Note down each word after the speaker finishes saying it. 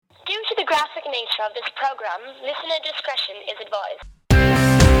graphic nature of this program, listener discretion is advised.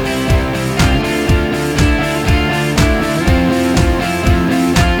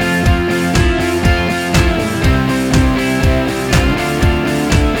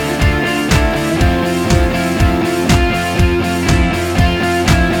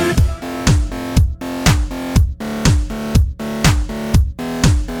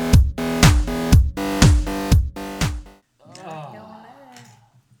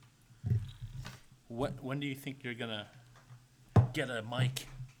 When do you think you're gonna get a mic?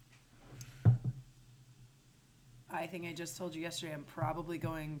 I think I just told you yesterday I'm probably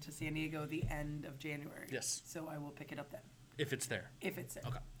going to San Diego the end of January. Yes. So I will pick it up then. If it's there. If it's there.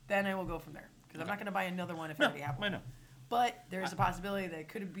 Okay. Then I will go from there. Because I'm not going to buy another one if I already have one. I know. But there's a possibility that it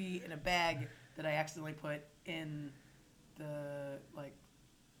could be in a bag that I accidentally put in the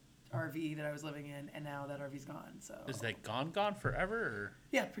RV that I was living in, and now that RV's gone. So Is that gone forever? Or?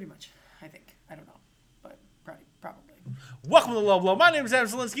 yeah, pretty much. I think. I don't know. But probably. Welcome to Low Blow. My name is Adam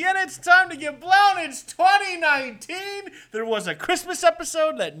Zielinski, and it's time to get blown. It's 2019. There was a Christmas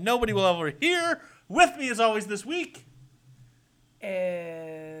episode that nobody will ever hear. With me, as always, this week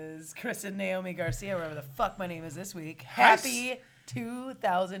is Chris and Naomi Garcia, wherever the fuck my name is this week. Nice. Happy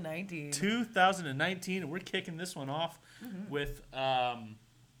 2019. 2019, and we're kicking this one off with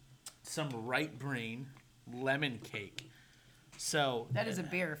some Right Brain lemon cake. So That is a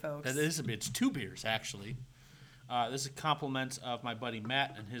beer, folks. That is a beer. It's two beers, actually. This is a compliment of my buddy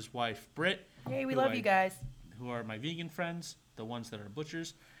Matt and his wife Britt. Hey, we love you guys. Who are my vegan friends, the ones that are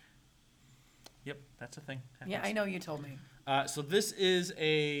butchers. Yep, that's a thing. Yeah, I know you told me. So this is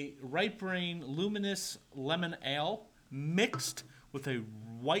a Right Brain Luminous Lemon Ale mixed with a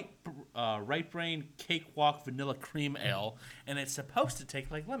Right Brain Cakewalk Vanilla Cream Ale, and it's supposed to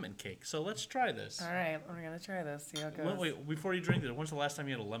taste like lemon cake. So let's try this. All right, we're going to try this, see how it goes. Wait, before you drink this, when's the last time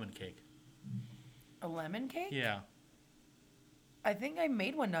you had a lemon cake? A lemon cake? Yeah. I think I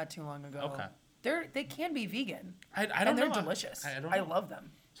made one not too long ago. Okay. They can be vegan. I don't and they're know. delicious. I don't I know. love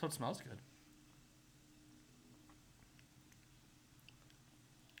them. So it smells good.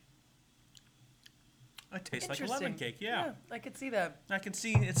 It tastes like a lemon cake, yeah. I could see that. I can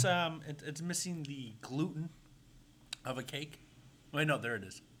see it's missing the gluten of a cake. Wait, no, there it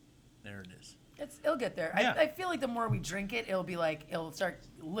is. There it is. It'll get there. Yeah. I feel like the more we drink it, it'll start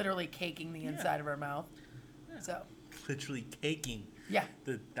literally caking the inside of our mouth. Yeah. So. Literally caking. Yeah.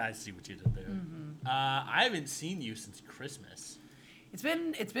 I see what you did there. Mm-hmm. I haven't seen you since Christmas. It's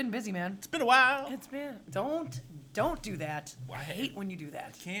been busy, man. It's been a while. It's been. Don't do that. Why? I hate when you do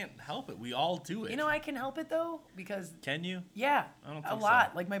that. I can't help it. We all do it. You know, I can help it though because. Can you? Yeah. I don't a think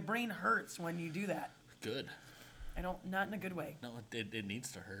lot. so. Like my brain hurts when you do that. Good. Not in a good way. No, it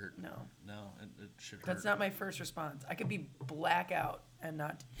needs to hurt. No, it should hurt. That's not my first response. I could be blackout and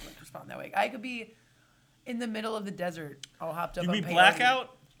not respond that way. I could be in the middle of the desert, all hopped up. You on mean peyote.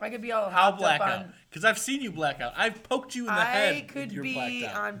 Blackout? I could be all How hopped blackout? up on. Because I've seen you blackout. I've poked you in the head. I could you're be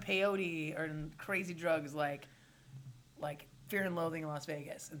blacked out. on peyote or crazy drugs like Fear and Loathing in Las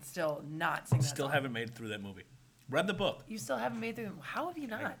Vegas and still not sing that Still song. haven't made it through that movie. Read the book. You still haven't made it through. How have you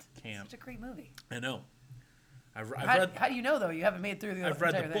not? I can't. It's such a great movie. I know. I've How read. do you know though? You haven't made it through the I've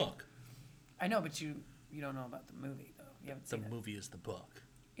read entire the thing. book. I know, but you don't know about the movie though. You haven't The seen it. movie is the book,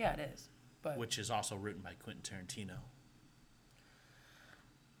 Yeah, it is. But which is also written by Quentin Tarantino.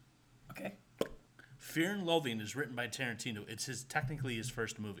 okay. Fear and Loathing is written by Tarantino. It's technically his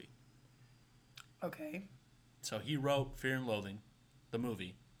first movie. Okay. So he wrote Fear and Loathing, the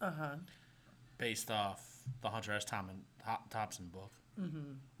movie, based off the Hunter S. Thompson book,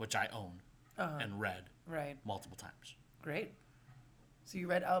 which I own and read Right. multiple times. Great. So you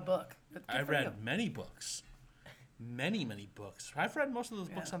read a book. Good I for read you. many books. Many books. I've read most of those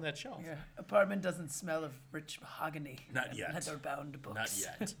books on that shelf. Your apartment doesn't smell of rich mahogany. Not and yet. Leather-bound books.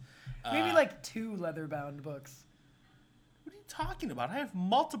 Not yet. Maybe like 2 leather-bound books. What are you talking about? I have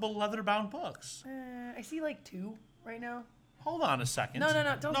multiple leather-bound books. I see like 2 right now. Hold on a second. No.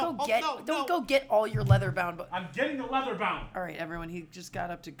 Don't go no. get all your leather-bound books. I'm getting the leather-bound. All right, everyone. He just got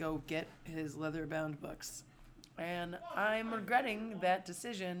up to go get his leather-bound books, and I'm regretting that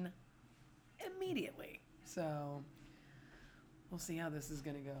decision immediately. So we'll see how this is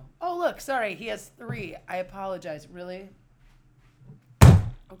gonna go. Oh, look, sorry, he has 3. I apologize. Really?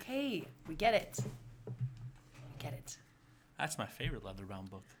 Okay, we get it. That's my favorite leather-bound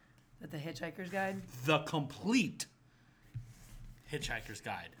book. Is that the Hitchhiker's Guide? The complete Hitchhiker's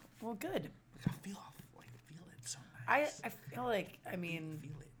Guide. Well, good. I feel it so nice. I feel like, I mean,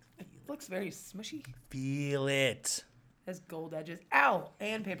 Feel it looks very smushy. Feel it. Has gold edges. Ow!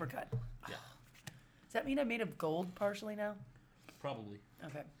 And paper cut. Yeah, Does that mean I'm made of gold partially now? probably.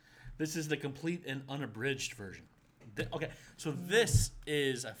 Okay. This is the complete and unabridged version. Okay, so this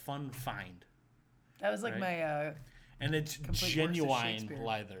is a fun find. That was like Right. my And it's Complete works of genuine Shakespeare.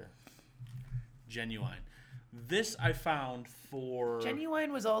 leather. Genuine. This I found for...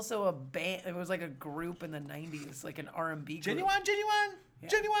 Genuine was also a band. It was like a group in the 90s, like an R&B group. Genuine? Yeah.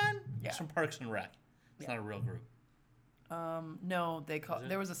 Genuine? Yeah. It's from Parks and Rec. It's not a real group. No, they call. Is it?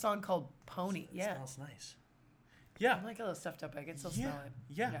 There was a song called Pony. It Yeah. smells nice. Yeah. I'm like a little stuffed up. I can still Yeah. smell it.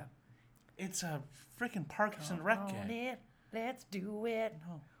 Yeah. It's a freaking Parks and Rec On gang. it, let's do it.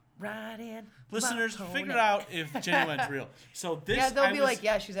 No. Ride in. Listeners, my figure pony. out if Genuine's real. So this, Yeah, they'll I be was, like,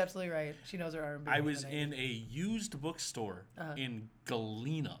 yeah, she's absolutely right. She knows her R&B. I was in a used bookstore in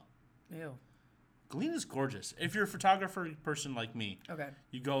Galena. Ew. Galena's gorgeous. If you're a photographer person like me, Okay.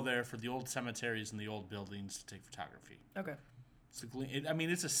 you go there for the old cemeteries and the old buildings to take photography. Okay. So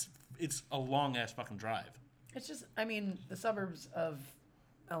it's a long ass fucking drive. It's just, I mean, the suburbs of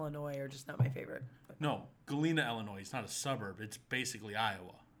Illinois are just not my favorite. But, No, Galena, Illinois. It's not a suburb. It's basically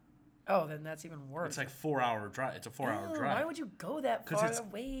Iowa. oh, then that's even worse. It's like 4-hour drive. It's a 4-hour Oh, drive. why would you go that 'Cause far it's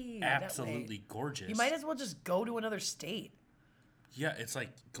away? that way? Absolutely gorgeous. You might as well just go to another state. Yeah, it's like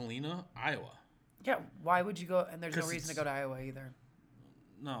Galena, Iowa. Yeah, why would you go? And there's no 'Cause reason to it's- go to Iowa either.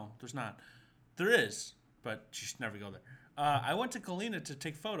 No, there's not. There is, but you should never go there. I went to Galena to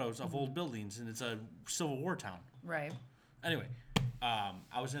take photos of old buildings, and it's a Civil War town. Right. Anyway,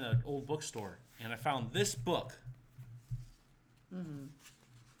 I was in an old bookstore, and I found this book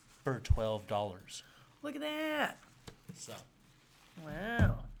for $12. Look at that. So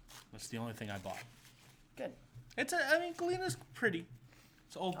Wow. that's the only thing I bought. Good. Galena's pretty.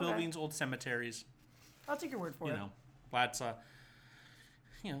 It's old Okay. buildings, old cemeteries. I'll take your word for You it. know, that's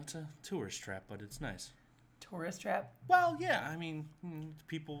it's a tourist trap, but it's nice. Tourist trap. Well, yeah,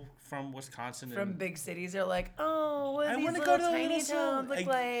 people from Wisconsin From and big cities are like, oh, what I do these wanna little go to a tiny little towns look like-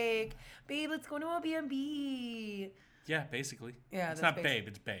 like? Babe, let's go to a B&B. yeah, basically. Yeah, it's that's not Babe,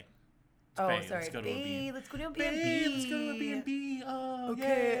 it's Bay. It's Oh, Bay. sorry. Let's go to a B&B. Babe, let's go to a B&B. Babe, let's go to a B&B. Oh,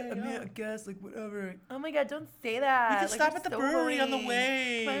 Okay, yay, I mean, oh. I guess, like, whatever. Oh my god, don't say that. We can Like, stop I'm at the so brewery on the boring.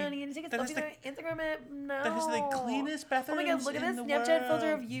 way. Come on, you gonna take a That is selfie on Instagram it? No. that is the cleanest Oh my bathrooms god, look at in this the Snapchat filter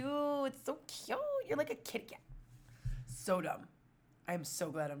world. of you. It's so cute. You're like a kitty cat. So dumb. I'm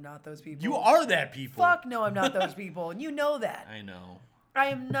so glad I'm not those people. You are that people. Fuck no, I'm not those people. And you know that. I know. I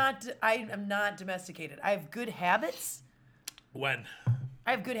am not domesticated. I have good habits. When?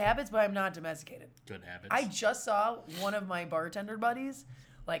 I have good habits, but I'm not domesticated. Good habits. I just saw one of my bartender buddies.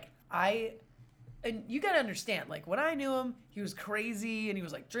 And you gotta understand, like, when I knew him, he was crazy and he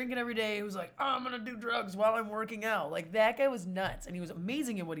was like drinking every day. He was like, oh, I'm gonna do drugs while I'm working out. Like, that guy was nuts and he was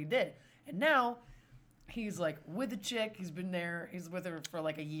amazing at what he did. And now he's like with a chick. He's been there. He's with her for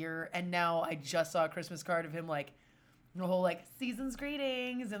like a year. And now I just saw a Christmas card of him, like, the whole like season's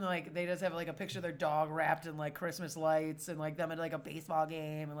greetings, and like they just have like a picture of their dog wrapped in like Christmas lights, and like them at like a baseball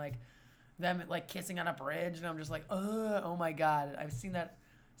game, and like them like kissing on a bridge, and I'm just like, oh my god, I've seen that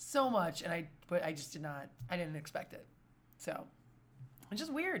so much, but I just I didn't expect it. So it's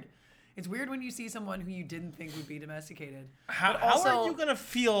just weird. It's weird when you see someone who you didn't think would be domesticated. How also- are you gonna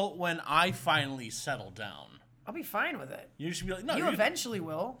feel when I finally settle down? I'll be fine with it. You should be like, no, You you're, eventually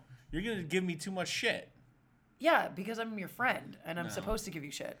will. you're gonna give me too much shit. Yeah, because I'm your friend and I'm supposed to give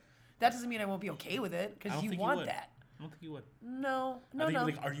you shit. That doesn't mean I won't be okay with it I because don't you think want would. that. I don't think you would. No. I think you'd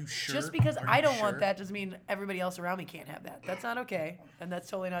be like, are you sure? Just because Are I you don't sure? want that doesn't mean everybody else around me can't have that. That's not okay, and that's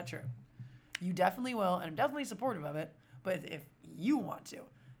totally not true. You definitely will, and I'm definitely supportive of it. But if you want to,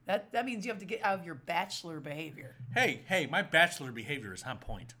 that means you have to get out of your bachelor behavior. Hey, my bachelor behavior is on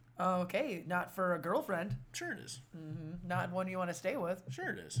point. Okay, not for a girlfriend, Sure it is. not one you want to stay with. Sure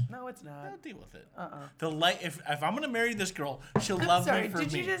it is. No, it's I'll not. deal with it. Uh-uh. If I'm gonna marry this girl, she'll love Sorry, me for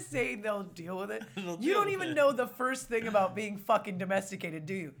did me. you just say they'll deal with it? They'll You deal don't with even it. know the first thing about being fucking domesticated,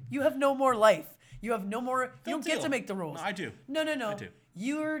 do you? You have no more life. You have no more. They'll You don't get deal. to make the rules. No, I do. No. I do.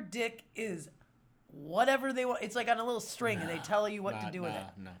 Your dick is whatever they want. It's like on a little string, and they tell you what to do with it.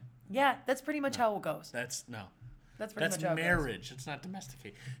 No, Yeah, that's pretty much how it goes. that's no. That's pretty That's much how it goes. marriage. It's not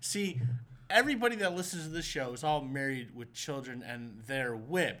domesticate. See, everybody that listens to this show is all married with children and they're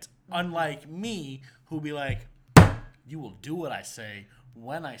whipped. Unlike me, who'll be like, "You will do what I say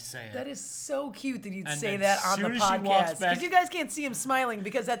when I say it." That is so cute that you'd And say then that on the soon as she walks podcast. back- Because you guys can't see him smiling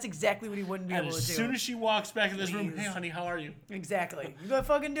because that's exactly what he wouldn't be And able to as do. soon as she walks back in this room, Please. "Hey, honey, how are you? Exactly. You gonna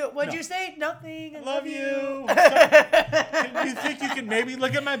fucking do it. What'd No. you say? Nothing. I Love you." You think you can maybe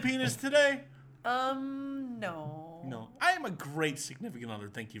look at my penis today? No. No. I am a great significant other.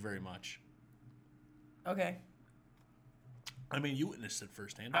 Thank you very much. Okay. I mean, you witnessed it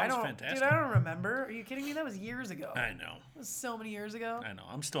firsthand. That was fantastic. Dude, I don't remember. Are you kidding me? That was years ago. I know. It was so many years ago. I know.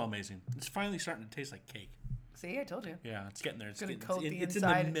 I'm still amazing. It's finally starting to taste like cake. See, I told you. Yeah, it's getting there. It's gonna getting, coat the it's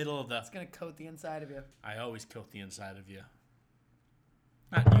inside. in the middle of the. It's gonna coat the inside of you. I always coat the inside of you.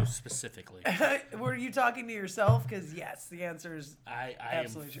 Not you specifically. Were you talking to yourself? Because yes, the answer is. I am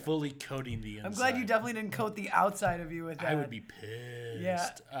Absolutely true. fully coating the inside. I'm glad you definitely didn't coat the outside of you with that. I would be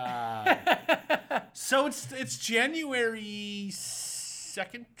pissed. Yeah. So it's January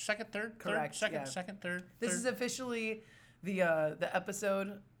 2nd, 3rd? Correct, yeah. Second, third. This is officially the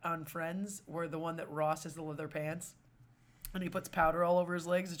episode on Friends where the one that Ross has the leather pants, and he puts powder all over his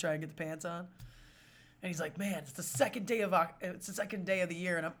legs to try and get the pants on. And he's like, "Man, it's the second day of the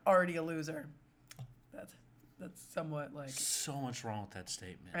year, and I'm already a loser." That's somewhat like. So much wrong with that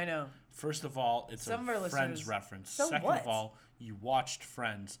statement. I know. First of all, it's Some of our a Friends listeners- reference. So Second what? of all, you watched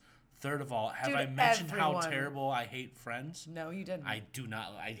Friends. Third of all, have Dude, I mentioned how everyone- terrible I hate Friends? No, you didn't. I do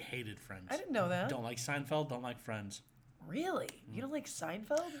not. I hated Friends. I didn't know that. Don't like Seinfeld. Don't like Friends. Really? You don't like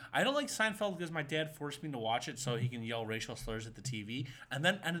Seinfeld? I don't like Seinfeld because my dad forced me to watch it so he can yell racial slurs at the TV, and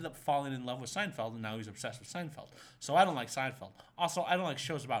then ended up falling in love with Seinfeld, and now he's obsessed with Seinfeld. So I don't like Seinfeld. Also, I don't like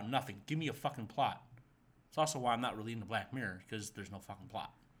shows about nothing. Give me a fucking plot. It's also why I'm not really into Black Mirror, because there's no fucking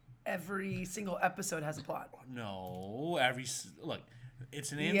plot. Every single episode has a plot. No, look,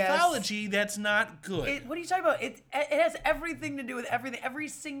 it's an Yes. anthology that's not good. What are you talking about? It has everything to do with everything. Every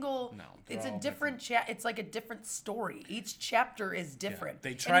single. No, they're it's a all different It's like a different story. Each chapter is different.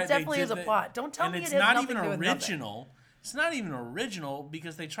 They and tried. it definitely they has did a the- plot. Don't tell and me it it's has not nothing even to do with nothing. original. It's not even original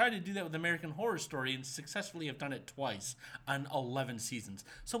because they tried to do that with American Horror Story and successfully have done it twice on 11 seasons.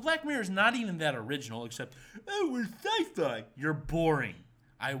 So Black Mirror is not even that original, except, oh, we're sci-fi. You're boring.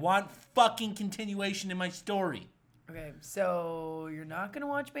 I want fucking continuation in my story. Okay, so you're not gonna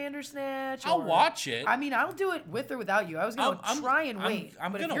watch Bandersnatch? I'll or- watch it. I mean, I'll do it with or without you. I was gonna try and wait.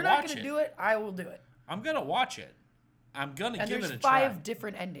 I'm but if gonna you're not watch gonna it. do it, I will do it. I'm going to watch it. I'm going to And give there's it a try. 5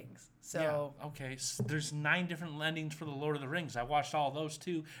 different endings. So Yeah. Okay. There's 9 different endings for the Lord of the Rings. I watched all those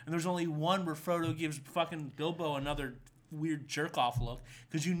too, and there's only one where Frodo gives fucking Bilbo another weird jerk off look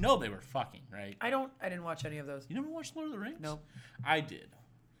because you know they were fucking right. I didn't watch any of those. You never watched Lord of the Rings? Nope. I did.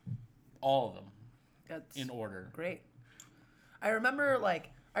 All of them That's in order. great. I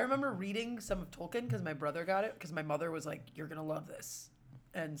remember reading some of Tolkien because my brother got it because my mother was like, "You're gonna love this,"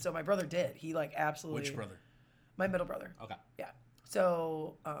 and so my brother did. He like absolutely. Which brother? My middle brother. Okay. Yeah.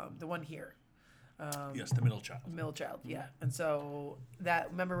 So the one here. Yes, the middle child. Middle child, yeah. And so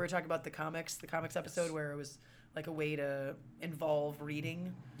remember we were talking about the comics episode where it was like a way to involve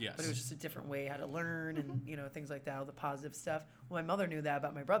reading. Yes. But it was just a different way how to learn and, things like that, all the positive stuff. Well, my mother knew that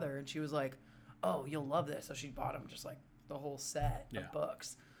about my brother and she was like, "Oh, you'll love this." So she bought him just like the whole set Yeah. of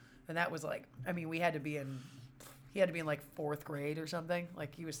books. And that was like, I mean, he had to be in like 4th grade or something.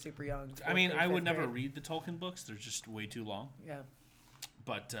 Like he was super young. I mean, I would never grade. read the Tolkien books. They're just way too long. Yeah.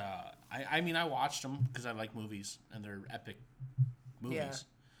 But I mean, I watched them because I like movies and they're epic movies. Yeah.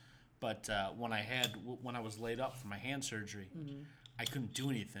 But when I was laid up for my hand surgery, I couldn't do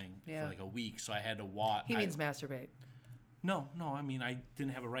anything Yeah. for like a week, so I had to watch. He means masturbate. No. I mean, I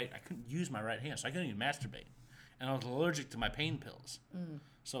didn't have I couldn't use my right hand, so I couldn't even masturbate, and I was allergic to my pain pills.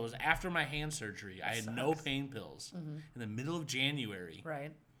 So it was after my hand surgery. I had no pain pills in the middle of January.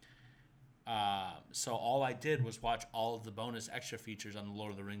 Right. So all I did was watch all of the bonus extra features on the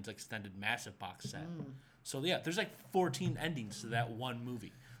Lord of the Rings extended massive box set. So yeah, there's like 14 endings to that one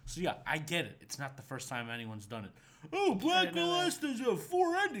movie. So yeah, I get it. It's not the first time anyone's done it. Oh, Black List is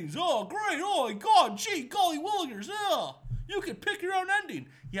 4 endings. Oh, great. Oh my God. Gee, golly willikers. Oh, you can pick your own ending.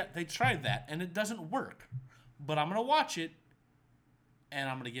 Yeah, they tried that and it doesn't work. But I'm gonna watch it and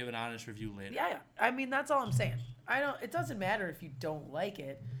I'm gonna give an honest review later. Yeah. I mean, that's all I'm saying. It doesn't matter if you don't like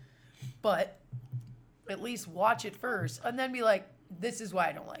it, but at least watch it first and then be like, "This is why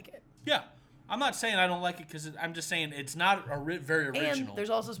I don't like it." Yeah. I'm not saying I don't like it because I'm just saying it's not very original. And there's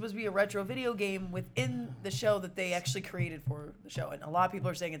also supposed to be a retro video game within the show that they actually created for the show, and a lot of people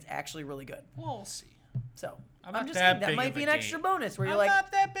are saying it's actually really good. Well, we'll see. So I'm I'm not just that saying that big might of be a an extra game. bonus where you're I'm like,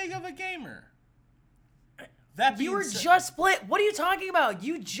 not that big of a gamer. That you being were said- just split. What are you talking about?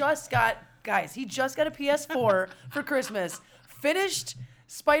 You just got, guys. He just got a PS4 for Christmas. Finished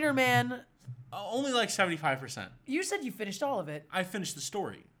Spider-Man. only like 75%. You said you finished all of it. I finished the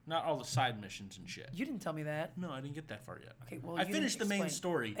story, not all the side missions and shit. You didn't tell me that. No, I didn't get that far yet. Okay, well, I you finished the didn't main explain.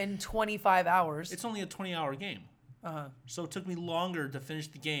 story. In 25 hours. It's only a 20-hour game. So it took me longer to finish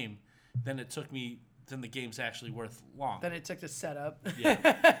the game than the game's actually worth long. Than it took to set up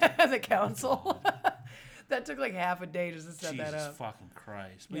Yeah. the console. That took like half a day just to set that Jesus up. fucking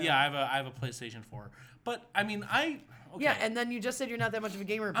Christ. But Yeah. I have a PlayStation 4. But I mean, okay. Yeah, and then you just said you're not that much of a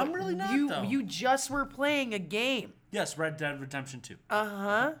gamer. I'm but really not, You though. you just were playing a game. Yes, Red Dead Redemption 2.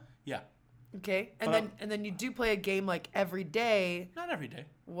 Uh-huh. Yeah. Okay. And But- then you do play a game like every day. Not every day.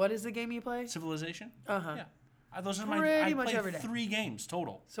 What is the game you play? Civilization? Uh-huh. Yeah. Those are Pretty I much played every day. 3 games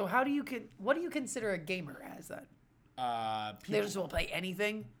total. So what do you consider a gamer as then? They People, just will play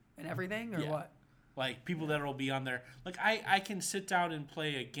anything and everything, or Yeah. what? like people that will be on there. Like I can sit down and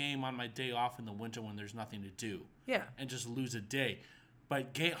play a game on my day off in the winter when there's nothing to do. Yeah. And just lose a day.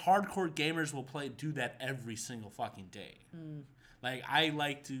 But hardcore gamers will do that every single fucking day. Like I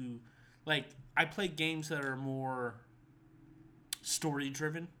play games that are more story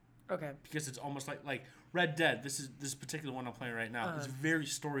driven Okay. because it's almost like Red Dead. This particular one I'm playing right now is very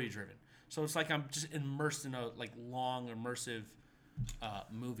story driven. So it's like I'm just immersed in a long immersive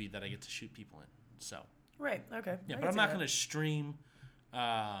movie that I get to shoot people in. So Right. Okay. yeah, I but can I'm see not that. gonna stream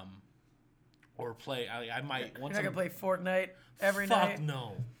or play. I might You're once not I'm gonna play Fortnite every fuck night.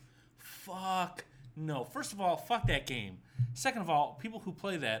 no. Fuck no. First of all, fuck that game. Second of all, people who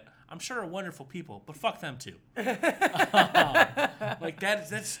play that, I'm sure are wonderful people, but fuck them too. Like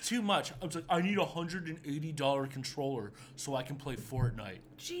that's too much. I was like, I need a $180 controller so I can play Fortnite.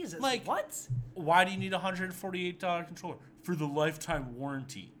 Jesus. Like- What? Why do you need a $148 controller? For the lifetime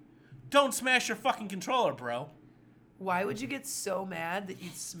warranty. Don't smash your fucking controller, bro. Why would you get so mad that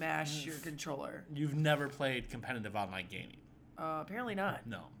you'd smash your controller? You've never played competitive online gaming. Apparently not.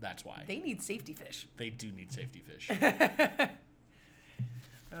 No, that's why. They need safety fish. They do need safety fish.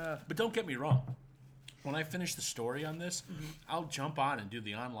 But don't get me wrong. When I finish the story on this, I'll jump on and do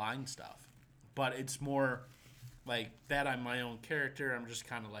the online stuff. But it's more like that I'm my own character. I'm just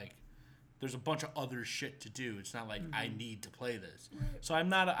kind of like, there's a bunch of other shit to do. It's not like I need to play this. So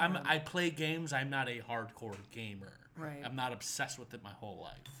I play games. I'm not a hardcore gamer. Right. I'm not obsessed with it my whole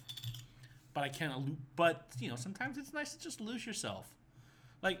life. But I can't. But sometimes it's nice to just lose yourself.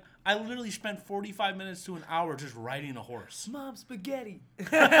 Like I literally spent 45 minutes to an hour just riding a horse. Mom, spaghetti.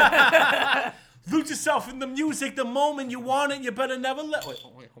 Lose yourself in the music the moment you want it. You better never let. Wait,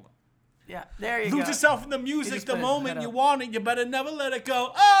 hold on. Yeah, there you Lose go. yourself in the You music just the put it moment head you up. want it. You better never let it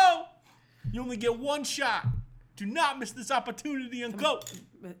go. Oh, you only get one shot. Do not miss this opportunity and go.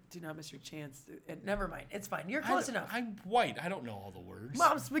 Do not miss your chance. Never mind. It's fine. You're close enough. I'm white. I don't know all the words.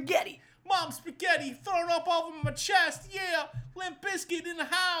 Mom, spaghetti. Mom, spaghetti thrown up over my chest. Yeah, Limp Bizkit in the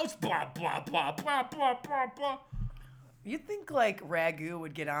house. Blah blah blah blah blah blah blah. You'd think like Ragu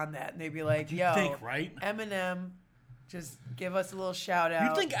would get on that and they'd be like, yo, think, right? Eminem, just give us a little shout out.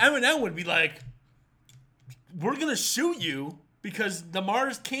 You think Eminem would be like, we're gonna shoot you because the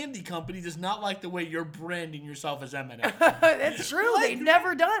Mars Candy Company does not like the way you're branding yourself as Eminem. That's true. They've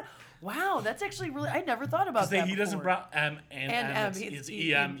never done. Wow, that's actually really. I never thought about that. He doesn't before. M and M, it's it's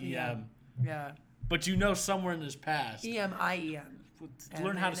EM. Yeah. But somewhere in his past, EMIEM.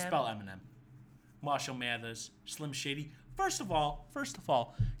 learn how to Eminem. spell Eminem. Marshall Mathers, Slim Shady. First of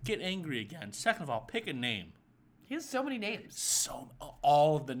all, get angry again. Second of all, pick a name. He has so many names.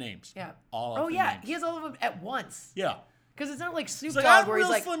 All of the names. Yeah. All of the yeah, names. he has all of them at once. Yeah. Because it's not like Snoop It's like, Dogg I'm where real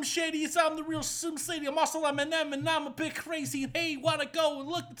he's like, Slim Shady. I'm the real Slim Shady. I'm also Eminem, and I'm a bit crazy. And hey, wanna go and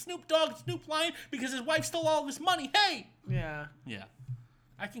look at Snoop Dogg, Snoop Lion, because his wife stole all of his money. Hey. yeah. Yeah.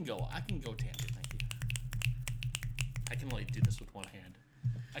 I can go tangent. Thank you. I can only do this with one hand.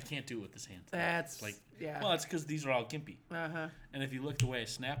 I can't do it with this hand. That's yeah. Well, it's because these are all gimpy. Uh-huh. And if you look the way I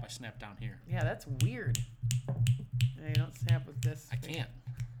snap down here. Yeah, that's weird. Yeah, you don't snap with this. I can't.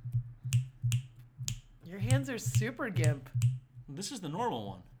 Your hands are super gimp. This is the normal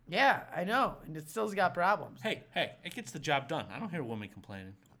one. Yeah, I know, and it still's got problems. Hey, it gets the job done. I don't hear women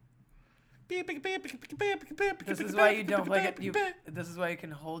complaining. This is why you don't play it. This is why you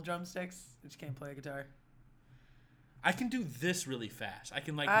can hold drumsticks, but you can't play a guitar. I can do this really fast. I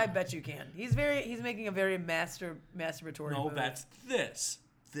can I bet you can. He's making a very masturbatory. No, move. that's this.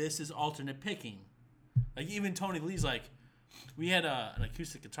 This is alternate picking. Like even Tony Lee's like, we had an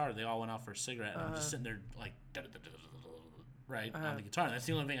acoustic guitar. They all went out for a cigarette, and I'm just sitting there like, right on the guitar. And that's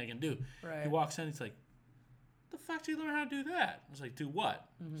the only thing I can do. Right. He walks in. He's like, "The fuck do you learn how to do that?" I was like, "Do what?"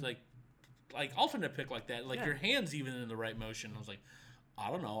 He's like alternate pick like that. Like Yeah. your hands even in the right motion. I was like, "I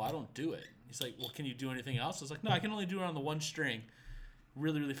don't know. I don't do it." He's like, "Well, can you do anything else?" I was like, "No, I can only do it on the one string,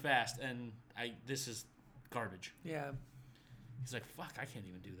 really, really fast, and this is garbage." Yeah. He's like, "Fuck, I can't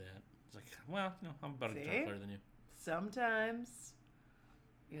even do that." I was like, "Well, I'm a better guitar See? player than you." Sometimes,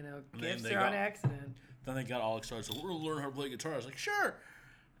 then gifts they are on got- accident. Then they got all excited. So we're gonna learn how to play guitar. I was like, "Sure."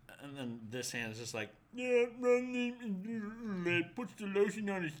 And then this hand is just like, "Yeah, puts the lotion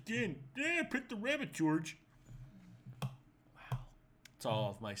on his skin. Yeah, pick the rabbit, George." It's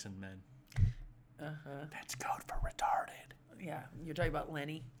all of mice and men. Uh-huh. That's code for retarded. Yeah, you're talking about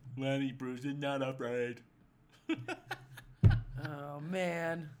Lenny. Lenny Bruce is not afraid. Oh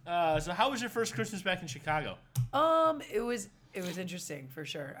man. So how was your first Christmas back in Chicago? It was interesting for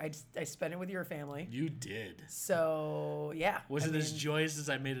sure. I spent it with your family. You did. So yeah. Was it as joyous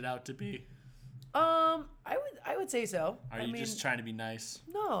as I made it out to be? I would say so. Are you just trying to be nice?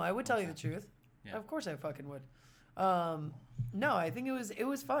 No, I would tell you the truth. Yeah. Of course I fucking would. No, I think it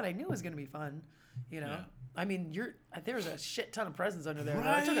was fun. I knew it was gonna be fun. You know. Yeah. I mean, there was a shit ton of presents under there.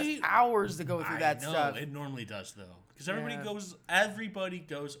 Right? It took us hours to go through that stuff. It normally does though, because Yeah. everybody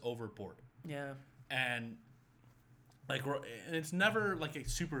goes overboard, Yeah. and like and it's never like a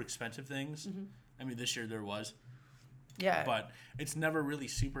super expensive things. I mean, this year there was, Yeah. but it's never really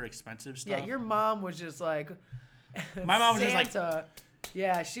super expensive stuff. Yeah, your mom was just like My mom was just like- Santa.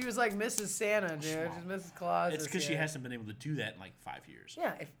 Yeah, she was like Mrs. Santa, dude. Well, Just Mrs. Claus. It's because she here. hasn't been able to do that in like 5 years,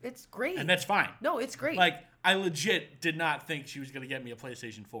 Yeah, it's great. and that's fine. No, it's great. Like, I legit did not think she was gonna get me a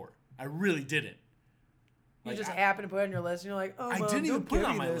PlayStation 4. I really didn't. you Like, just happen to put it on your list, and you're like, oh, I Mom, didn't even don't put it give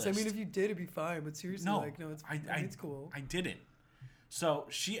on me my this. I mean, list. if you did, it'd be fine. But seriously, No, like, no, it's cool. I didn't. So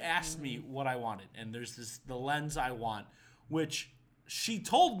she asked me what I wanted, and there's the lens I want, which she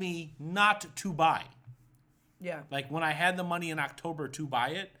told me not to buy. Yeah. Like when I had the money in October to buy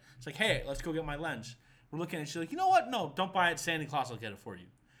it, it's like, hey, let's go get my lens. We're looking at it. She's like, you know what? No, don't buy it. Santa Claus will get it for you.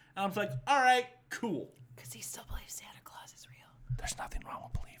 And I was like, all right, cool. Because he still believes Santa Claus is real. There's nothing wrong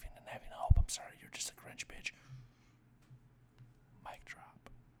with believing and having hope. I'm sorry, you're just a Grinch bitch. Mic drop.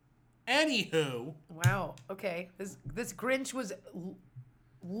 Anywho. Wow. Okay. This Grinch was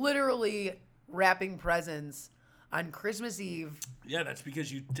literally wrapping presents on Christmas Eve, Yeah, that's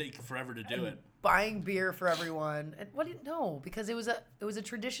because you take forever to do it. buying beer for everyone. And what didn't know? Because it was a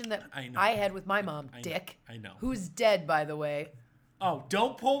tradition that I know. I had with my mom, Dick. I know. Who's dead, by the way. Oh,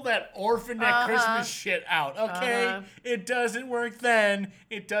 don't pull that orphanet Christmas shit out, okay? It doesn't work then.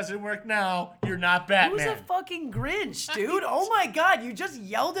 It doesn't work now. You're not Batman. Who's a fucking Grinch, dude? Oh my God, you just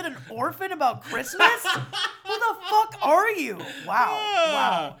yelled at an orphan about Christmas? Who the fuck are you?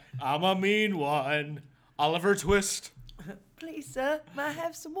 Wow. I'm a mean one. Oliver Twist. Please, sir, may I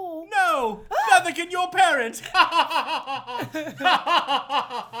have some more? No, neither can your parents.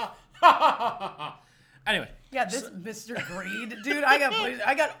 Anyway. Yeah, this Mr. Greed, dude,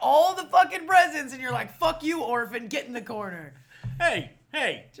 I got all the fucking presents, and you're like, fuck you, orphan, get in the corner.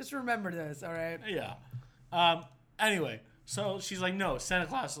 Hey. Just remember this, all right? Yeah. Anyway, so she's like, no, Santa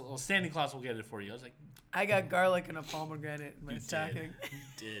Claus will get it for you. I was like, I got garlic and a pomegranate in my you stocking,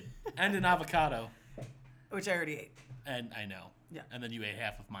 did. And an avocado. which I already ate. And I know. Yeah. And then you ate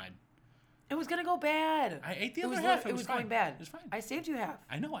half of mine. It was gonna go bad. I ate the It other was half. it was fine. going bad. It was fine. I saved you half.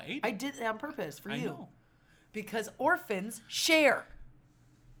 I know. I ate it. I did it on purpose for I you. know. Because orphans share.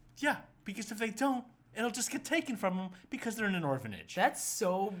 Yeah, because if they don't, it'll just get taken from them because they're in an orphanage. That's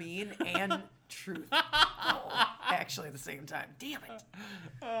so mean and truth. Actually, at the same time. Damn it.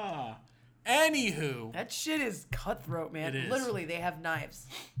 Anywho, That shit is cutthroat, man. It is. Literally, they have knives.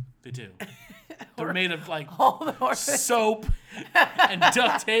 they do. They're made of like All the orphans. soap and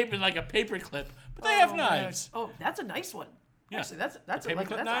duct tape and like a paper clip, but they have Oh, knives. man. Oh, that's a nice one. Yeah. Actually, that's a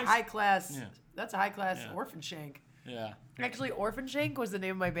paperclip knives? high class. Yeah. That's a high class Yeah. orphan shank. Yeah. Actually, Orphan Shank was the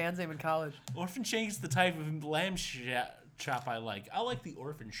name of my band's name in college. Orphan shank's the type of lamb chop I like. I like the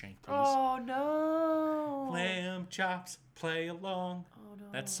orphan shank, please. Oh no. Lamb chops, play along. Oh no.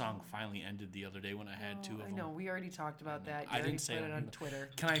 That song finally ended the other day when I had two of I them. know. We already talked about that. You I already didn't say put it it on on here. Twitter.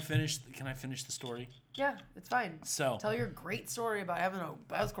 Can I finish the story? Yeah, it's fine. So Tell your great story about having a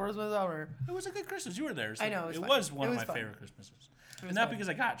best Christmas ever. it was a good Christmas. You were there. So I know, it was it fun. was one It of was my fun. favorite Christmases. And was not fun. because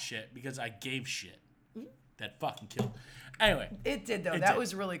I got shit, because I gave shit. That fucking killed. Anyway, It did though. It That did.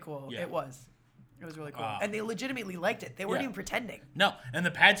 was really cool. Yeah. It was. It was really cool. Wow. And they legitimately liked it. They weren't Yeah. even pretending. no, and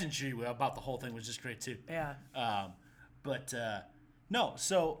the pageantry about the whole thing was just great too. Yeah. But no,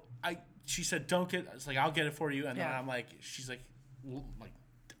 so she said don't get. It's like I'll get it for you, and then Yeah. I'm like, she's like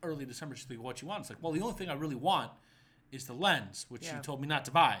early December. She's like, what you want? It's like, well, the only thing I really want is the lens, which Yeah. you told me not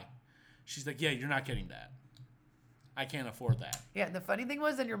to buy. She's like, yeah, you're not getting that. I can't afford that. Yeah, and the funny thing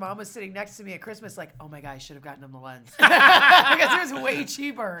was, then your mom was sitting next to me at Christmas, like, "Oh my god, I should have gotten him the lens because it was way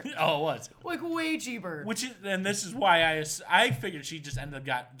cheaper, Oh, it was. like way cheaper." And this is why I figured she just ended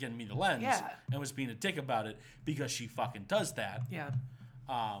up getting me the lens Yeah. and was being a dick about it because she fucking does that. Yeah,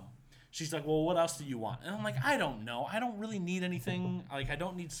 She's like, well, what else do you want? And I'm like, I don't know. I don't really need anything. Like, I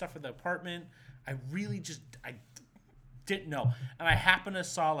don't need stuff for the apartment. I really just, I didn't know. And I happened to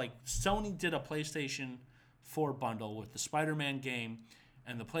saw, like, Sony did a PlayStation 4 bundle with the Spider-Man game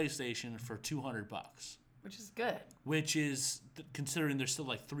and the PlayStation for $200. Which is good. which is considering there's still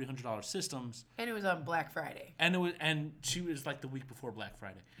like $300 systems. And it was on Black Friday. And she was like the week before Black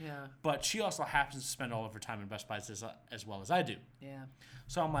Friday. Yeah. But she also happens to spend all of her time in Best Buy as well as I do. Yeah.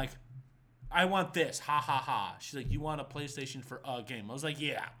 So I'm like, I want this. Ha ha ha. She's like, you want a PlayStation for a game? I was like,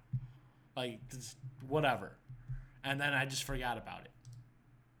 yeah. Like, whatever. And then I just forgot about it.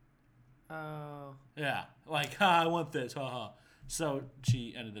 Oh. Yeah. Like, I want this. Ha ha. So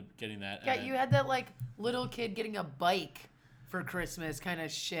she ended up getting that. Yeah, you had that like little kid getting a bike for Christmas kind of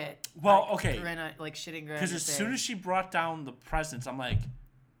shit. Well, like, okay. Like shitting Grandma's Because as soon as she brought down the presents, I'm like,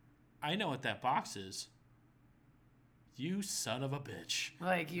 I know what that box is. You son of a bitch.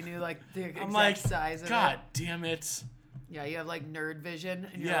 Like, you knew like the exact I'm like, size of God it. damn it. Yeah, you have like nerd vision.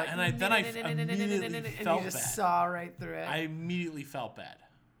 And you're Yeah, like, and then I immediately and felt you just bad. saw right through it. I immediately felt bad.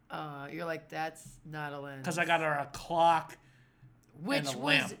 You're like, that's not a lens. Because I got her a clock which and a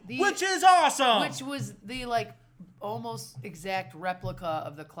was lamp. the Which is awesome! which was the like almost exact replica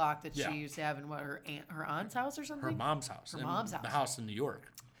of the clock that Yeah. she used to have in what her aunt's house or something. her mom's house. Her in mom's The house. house in New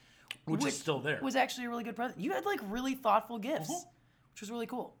York. Which is still there. Was actually a really good present. You had like really thoughtful gifts, which was really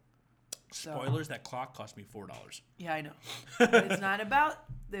cool. So, Spoilers, that clock cost me $4. yeah, I know. But it's not about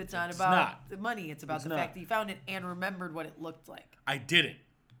not. the money. It's about It's the not. fact that you found it and remembered what it looked like. I didn't.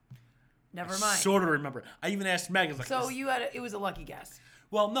 Never mind. Sort of remember. I even asked Meg. I was like, So you had it was a lucky guess.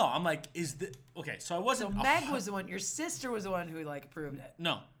 well, no. I'm like, okay? So I So wasn't. Meg was the one. Your sister was the one who like approved it.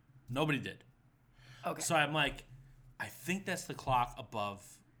 No, nobody did. Okay. So I'm like, I think that's the clock above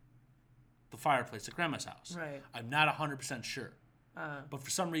the fireplace at Grandma's house. Right. I'm not 100% sure. But for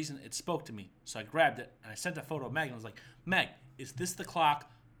some reason, it spoke to me. So I grabbed it and I sent a photo of Meg and I was like, Meg, is this the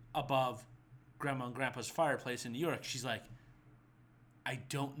clock above Grandma and Grandpa's fireplace in New York? She's like, I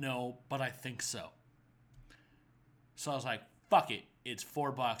don't know, but I think so. So I was like, fuck it. It's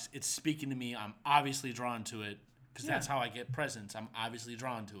 $4. It's speaking to me. I'm obviously drawn to it because that's how I get presents. I'm obviously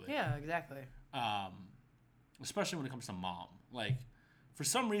drawn to it. Yeah, exactly. Especially when it comes to mom. Like, for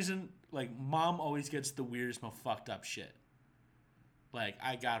some reason, like, mom always gets the weirdest, most fucked up shit. Like,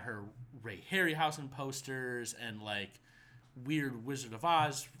 I got her Ray Harryhausen posters and, like, weird Wizard of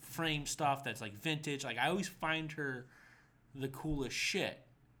Oz frame stuff that's, like, vintage. Like, I always find her the coolest shit.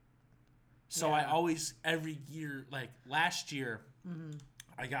 So I always, every year, like, last year,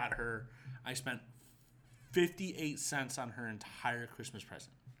 I got her, I spent 58 cents on her entire Christmas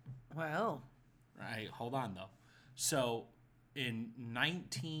present. Well, Right, hold on, though. So, in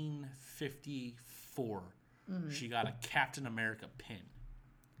 1954, she got a Captain America pin.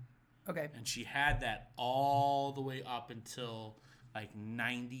 okay. And she had that all the way up until like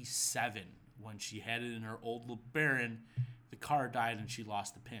 97 when she had it in her old LeBaron. The car died and she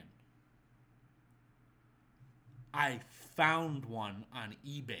lost the pin. I found one on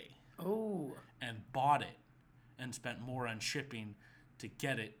eBay Oh. and bought it and spent more on shipping to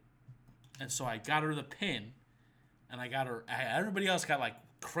get it. And so I got her the pin and I got her, everybody else got like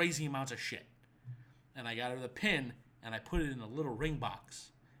crazy amounts of shit. And I got her the pin and I put it in a little ring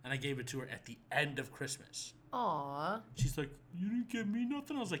box and I gave it to her at the end of Christmas. Aw. She's like, you didn't give me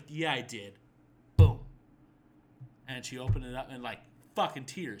nothing? I was like, yeah, I did. Boom. And she opened it up and like fucking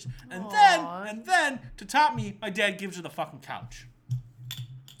tears. And Aw. then to top me, my dad gives her the fucking couch.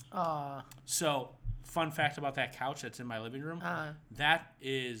 Aw. So, fun fact about that couch that's in my living room, that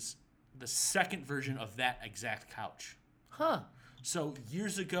is the second version of that exact couch. Huh. So,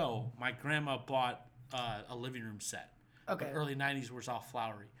 years ago, my grandma bought a living room set. Okay. The early 90s was all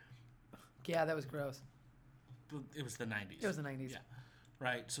flowery. Yeah, that was gross. It was the 90s. It was the 90s. Yeah.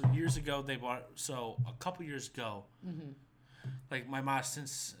 Right. So years ago they bought. So a couple years ago, like my mom,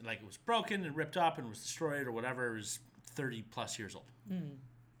 since like it was broken and ripped up and was destroyed or whatever, it was 30 plus years old.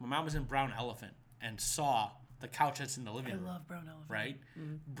 My mom was in Brown Elephant and saw the couch that's in the living room. I love Brown Elephant. Right.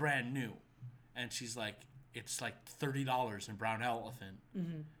 Brand new, and she's like, it's like $30 in Brown Elephant.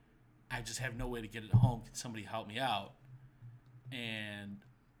 I just have no way to get it home. Can somebody help me out? And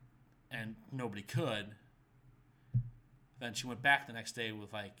nobody could. Then she went back the next day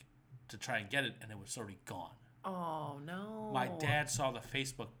with like to try and get it, and it was already gone. Oh, no. My dad saw the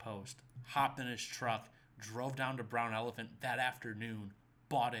Facebook post, hopped in his truck, drove down to Brown Elephant that afternoon,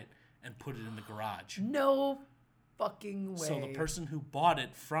 bought it, and put it in the garage. No fucking way. So the person who bought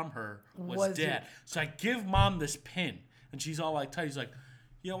it from her was Was Dad. it? So I give Mom this pin, and she's all like tight. He's like,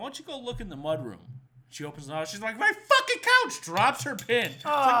 yeah, why don't you go look in the mudroom? She opens it up. She's like, my fucking couch! Drops her pin. It's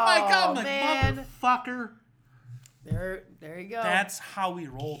like, my God. I'm like, man. motherfucker. There you go. That's how we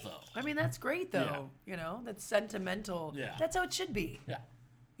roll, though. I mean, that's great, though. You know, that's sentimental. Yeah. That's how it should be. Yeah.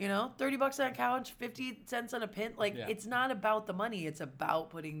 You know, $30 on a couch, 50 cents on a pin. Like, Yeah. it's not about the money. It's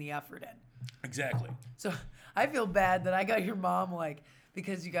about putting the effort in. Exactly. So I feel bad that I got your mom, like,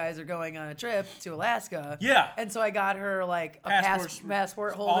 because you guys are going on a trip to Alaska. Yeah. And so I got her, like, a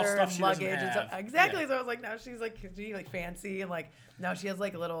passport all holder stuff and she doesn't luggage. And stuff. have. Exactly. Yeah. So I was like, now she's, like, fancy. And, like, now she has,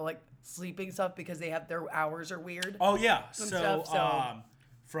 like, a little, like, sleeping stuff because their hours are weird. Oh, yeah. stuff, so-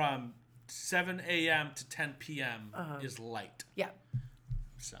 From 7 a.m. to 10 p.m. is light. Yeah.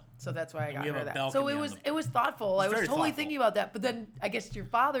 So that's why I got we have her a that. balcony So on it was thoughtful. I was very totally thoughtful. thinking about that. But then I guess your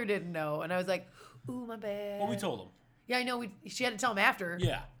father didn't know. And I was like, ooh, my bad. Well, we told him. Yeah, I know. She had to tell him after.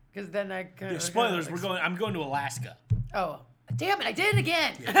 Yeah. Because then I kind Yeah, of... spoilers. I'm going to Alaska. Oh, damn it! I did it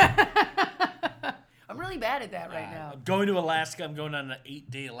again. I'm really bad at that right now. I'm going to Alaska. I'm going on an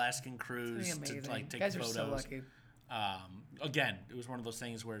 8-day Alaskan cruise It's gonna be to amazing. like take You guys photos. are so lucky. Again, it was one of those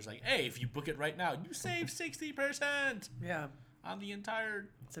things where it's like, hey, if you book it right now, you save 60% Yeah, on the entire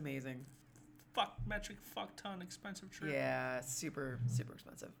it's amazing. fuck ton expensive trip. Yeah, super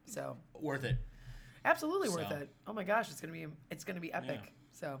expensive. So Worth it. absolutely worth So. it. Oh my gosh, it's gonna be epic. Yeah.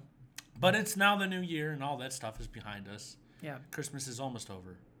 So But it's now the new year and all that stuff is behind us. yeah, Christmas is almost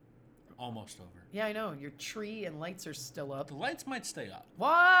over. Almost over. yeah, I know. Your tree and lights are still up. The lights might stay up.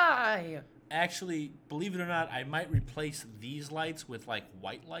 Why? Actually, believe it or not, I might replace these lights with like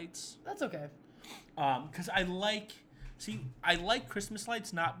white lights. That's okay. Because I like Christmas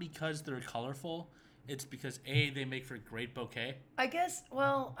lights not because they're colorful. It's because they make for a great bouquet. I guess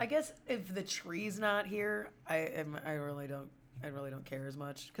if the tree's not here, I really don't care as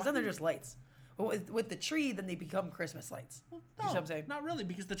much because then they're just lights. But with the tree, then they become Christmas lights. You see what I'm saying? Not really,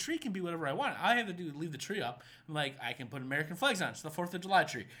 because the tree can be whatever I want. All I have to do is leave the tree up. Like, I can put American flags on it. It's the 4th of July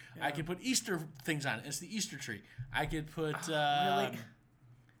tree. Yeah. I can put Easter things on it. It's the Easter tree. I could put... Really?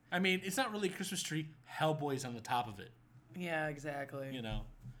 I mean, it's not really a Christmas tree. Hellboy's on the top of it. Yeah, exactly. You know?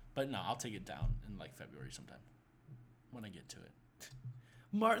 But no, I'll take it down in, like, February sometime. When I get to it.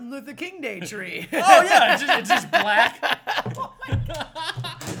 Martin Luther King Day tree. Oh, yeah. It's just black. Oh my god.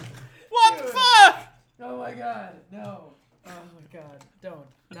 What the fuck? Oh my god. No. Oh my god. Don't.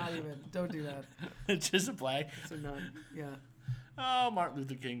 Not even. Don't do that. It's just black. So none. Yeah. Oh, Martin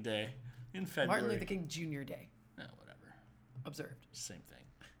Luther King Day in February. Martin Luther King Jr. Day. Whatever. Observed. Same thing.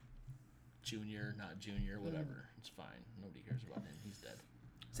 Junior, not junior, whatever. It's fine. Nobody cares about him. He's dead.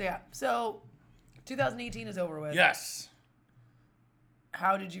 So yeah. So 2018 is over with. Yes.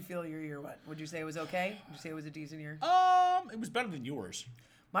 How did you feel your year went? Would you say it was okay? Would you say it was a decent year? It was better than yours.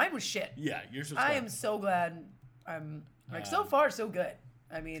 Mine was shit. Yeah, yours was. I good. am so glad. I'm like so far so good.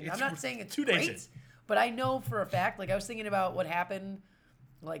 I mean, I'm not saying it's 2 days great, in. but I know for a fact. Like I was thinking about what happened,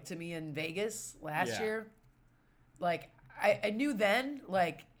 like to me in Vegas last Yeah. year. Like I knew then.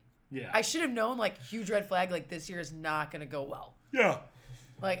 Like Yeah. I should have known. Like huge red flag. Like this year is not gonna go well. Yeah.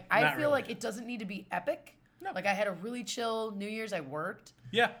 Like I Not feel really. like it doesn't need to be epic. No. Like I had a really chill New Year's. I worked.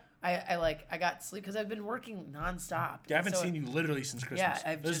 Yeah. I got sleep because I've been working nonstop. I haven't So- seen you literally since Christmas.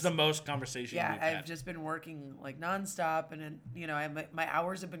 Yeah, this is the most conversation Yeah, we've I've had. just been working like nonstop, and then my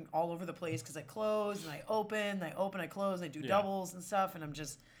hours have been all over the place because I close and I open, I close, I do doubles and stuff, and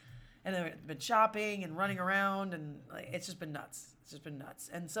then I've been shopping and running around, and like, it's just been nuts. It's just been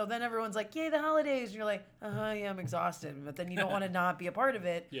nuts. And so then everyone's like, "Yay, the holidays!" And you're like, yeah, I'm exhausted," but then you don't want to not be a part of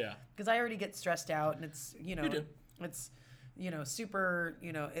it. Yeah. Because I already get stressed out, and it's You do. it's super,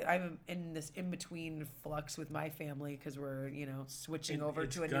 I'm in this in-between flux with my family because we're, switching over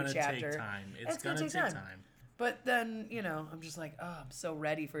to a new chapter. It's gonna take time. It's gonna take time. But then, I'm just like, oh, I'm so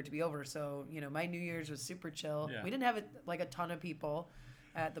ready for it to be over. So, my New Year's was super chill. Yeah. We didn't have a ton of people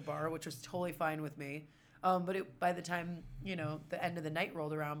at the bar, which was totally fine with me. But by the time, the end of the night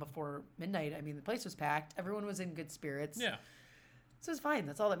rolled around before midnight, I mean, the place was packed. Everyone was in good spirits. Yeah. So it's fine.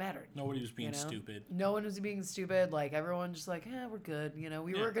 That's all that mattered. Nobody was being stupid. No one was being stupid. Like everyone just like, we're good.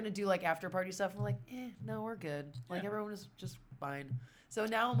 We were gonna do like after party stuff. And we're like, no, we're good. Like everyone was just fine. So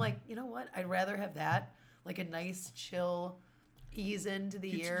now I'm like, you know what? I'd rather have that, like a nice chill, ease into the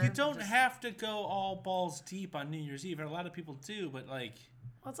year. You don't have to go all balls deep on New Year's Eve. A lot of people do, but like.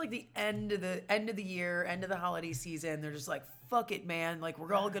 Well, it's like the end of the year, end of the holiday season. They're just like, fuck it, man. Like we're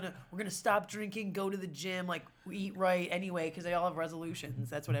gonna stop drinking, go to the gym, like we eat right anyway, because they all have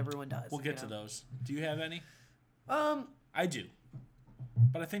resolutions. That's what everyone does. We'll get to those. Do you have any? I do,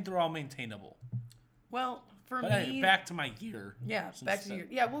 but I think they're all maintainable. Well, for But me, back to my year. yeah, back to your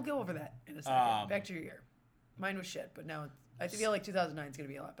yeah. We'll go over that in a second. Back to your year. Mine was shit, but now I feel like 2009 is gonna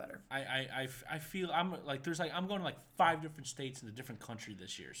be a lot better. I feel I'm like I'm going to like 5 different states in a different country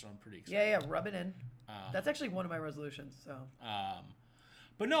this year, so I'm pretty excited. Yeah, rub it in. That's actually one of my resolutions. So.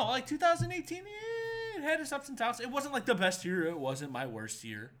 But no, like 2018, it had its ups and downs. It wasn't like the best year. It wasn't my worst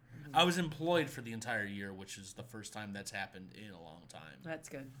year. I was employed for the entire year, which is the first time that's happened in a long time. That's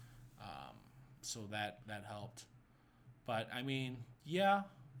good. So that helped. But I mean, yeah,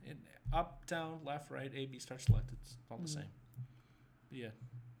 up, down, left, right, A, B, start, select. It's all the same. Yeah.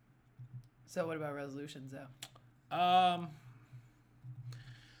 So what about resolutions, though?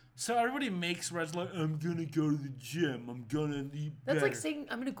 So everybody makes resolutions. I'm gonna go to the gym. I'm gonna eat better. That's like saying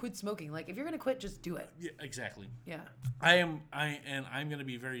I'm gonna quit smoking. Like if you're gonna quit, just do it. Yeah, exactly. Yeah. I'm gonna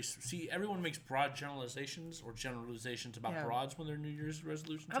be very. See, everyone makes broad generalizations or generalizations about broads when their New Year's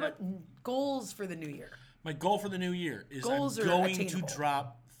resolutions. How about goals for the new year? My goal for the new year is Goals I'm are going attainable. to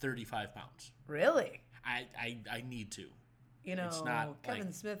drop 35 pounds. Really? I need to. You know, It's not Kevin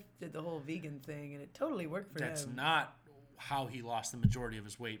like- Smith did the whole vegan thing, and it totally worked for That's him. not how he lost the majority of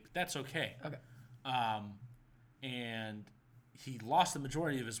his weight, but that's okay. Okay. And he lost the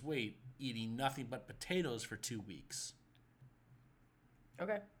majority of his weight eating nothing but potatoes for 2 weeks.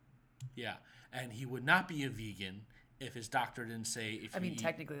 Okay. Yeah, and he would not be a vegan if his doctor didn't say. If I you mean, eat,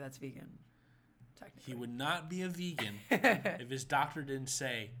 technically, that's vegan. he would not be a vegan if his doctor didn't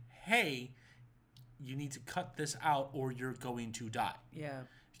say, "Hey, you need to cut this out, or you're going to die." Yeah.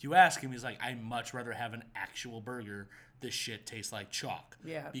 If you ask him, he's like, "I'd much rather have an actual burger. This shit tastes like chalk."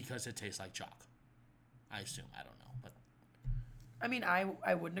 Yeah. Because it tastes like chalk. I assume. I don't know, but I mean,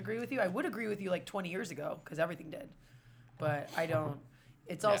 I wouldn't agree with you. I would agree with you like 20 years ago because everything did, but I don't.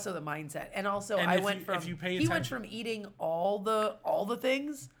 It's also the mindset, and also And I if went you- from if you pay he went attention- from eating all the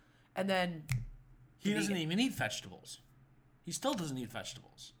things, and then he doesn't vegan. even eat vegetables. He still doesn't eat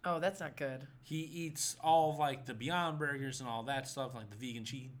vegetables. oh, that's not good. He eats all of, like the Beyond Burgers and all that stuff, like the vegan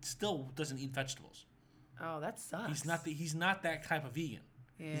cheese. He still doesn't eat vegetables. Oh, that sucks. He's not that type of vegan.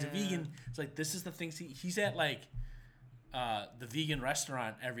 He's a Yeah. vegan. It's like this is the things he's at like the vegan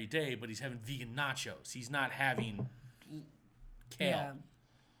restaurant every day, but he's having vegan nachos. He's not having kale. Yeah,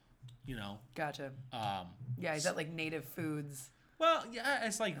 You know. gotcha. Yeah, he's at like Native Foods, Well, yeah,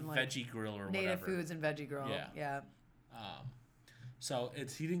 it's like like, Veggie Grill or Native whatever. Foods and Veggie Grill. Yeah. Yeah. So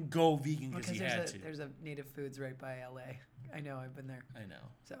he didn't go vegan because Because he had to. there's a Native Foods right by LA. I know, I've been there. I know.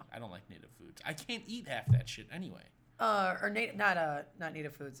 So. I don't like native foods. I can't eat half that shit anyway. Not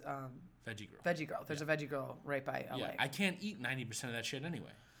Native Foods. Veggie Grill. Veggie Grill. There's a Veggie Grill right by LA. Yeah, I can't eat 90% of that shit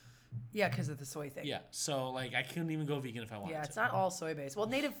anyway. Yeah, because of the soy thing. Yeah, so like I couldn't even go vegan if I wanted Yeah, to. it's not all soy based. Well,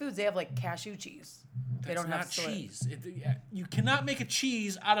 Native Foods they have like cashew cheese. They That's don't not have soy. cheese. You cannot make a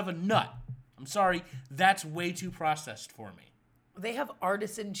cheese out of a nut. I'm sorry, that's way too processed for me. They have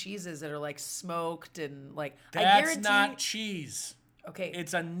artisan cheeses that are like smoked and like I That's guarantee. not cheese. Okay,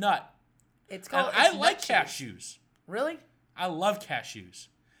 It's a nut. it's And called. I it's like nut cheese. cashews. Really? I love cashews.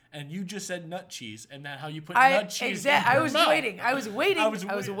 And you just said nut cheese, and then how you put I nut cheese in I your was mouth. waiting. I was waiting. I I was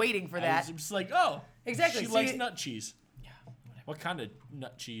was waiting for I that. was just like, oh, Exactly, She so likes you- nut cheese. Yeah. What kind of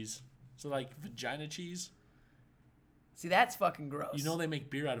nut cheese? So like vagina cheese? See, that's fucking gross. You know they make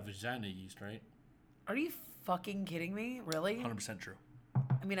beer out of vagina yeast, right? Are you fucking kidding me? Really? 100% true.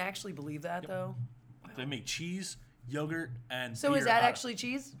 I mean, I actually believe that though. They make cheese, yogurt, and So beer is that out of- actually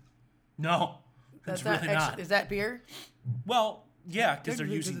cheese? No, That's it's really not. Is that beer? Well, yeah, because they're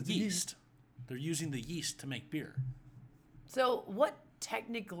Technically, 'cause using it's yeast. yeast. They're using the yeast to make beer. So what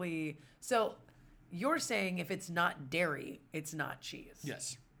technically? So you're saying if it's not dairy, it's not cheese.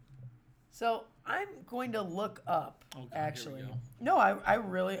 Yes. So I'm going to look up. Oh, God, here we actually, go. no, I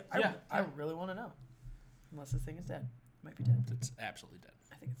really, Yeah, I really want to know. Unless this thing is dead, it might be dead. It's absolutely dead.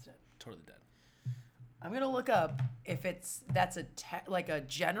 I think it's dead. Totally dead. I'm gonna look up if that's like a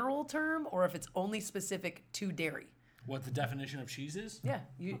general term or if it's only specific to dairy. What the definition of cheese is? Yeah,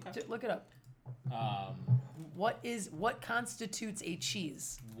 you look it up. What constitutes a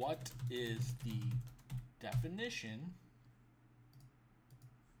cheese? What is the definition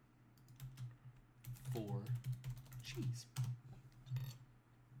for cheese?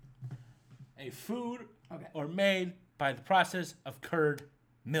 A food Okay. or made by the process of curd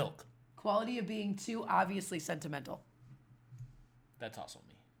milk. Quality of being too obviously sentimental. That's also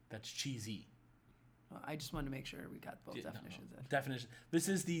me. That's cheesy. Well, I just wanted to make sure we got both Yeah, no, definitions in. Definition. This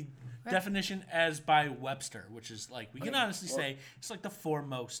is the definition as by Webster, which is like we can honestly say it's like the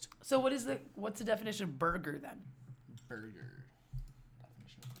foremost So what's the definition of burger then? burger.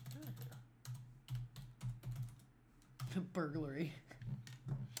 Definition of burger. Burglary.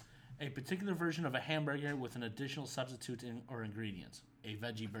 A particular version of a hamburger with an additional substitute or ingredients. A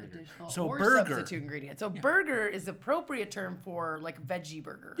veggie burger. So or burger. substitute ingredient. So burger is the appropriate term for like veggie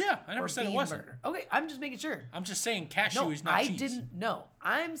burger. Yeah, I never or said it bean wasn't. burger. Okay, I'm just making sure. I'm just saying cashew No, is not I cheese. didn't know.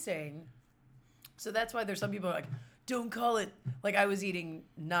 I'm saying. So that's why there's some people who are like, don't call it like I was eating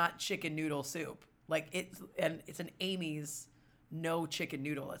not chicken noodle soup. Like it's an Amy's no chicken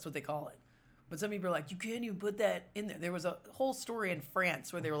noodle. That's what they call it. But some people are like, you can't even put that in there. There was a whole story in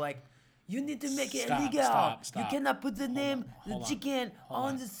France where they were like, you need to make it illegal. Stop. You cannot put the name the chicken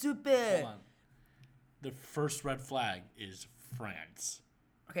on the soup. Hold on. The first red flag is France.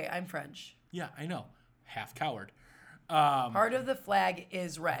 Okay, I'm French. Yeah, I know. Half coward. Part of the flag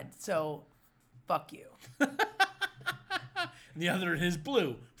is red, so fuck you. And the other is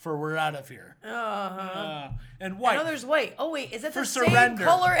blue for we're out of here. And white. And there's white. Oh wait, is that the same surrender.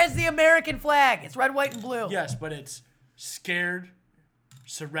 color as the American flag? It's red, white, and blue. Yes, but it's scared,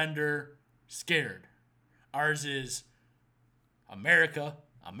 surrender, scared. Ours is America,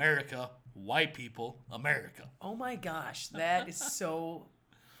 white people, America. Oh my gosh, that is so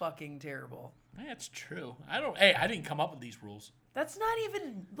fucking terrible. That's true. I didn't come up with these rules. That's not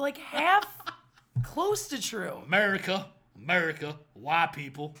even like half close to true. America, white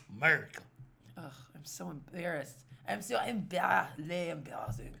people, America. Ugh, I'm so embarrassed. I'm so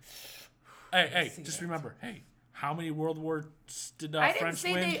embarrassing. Hey, just remember, how many World Wars did I didn't French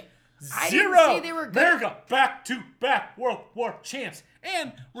say win? they. Zero. I didn't say they were good. America, back-to-back World War champs.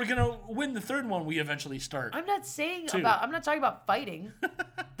 And we're going to win the third one we eventually start. I'm not saying Two. I'm not talking about fighting.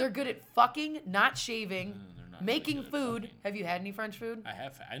 They're good at fucking, not shaving, not making really good at food. fucking. Have you had any French food?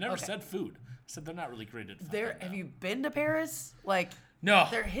 I never Okay. said food. I said they're not really great at fucking. Have you been to Paris? Like, No.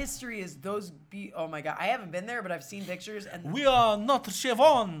 their history is oh my god, I haven't been there, but I've seen pictures and We are not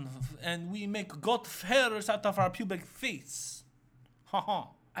Chevron, and we make goat hairs out of our pubic face. Ha.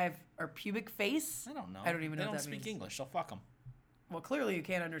 I have our pubic face. I don't know. I don't even know they what don't that speak means. English, so fuck them. Well, clearly you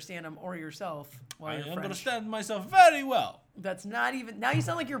can't understand them or yourself while I you're French. understand myself very well. That's not even. Now you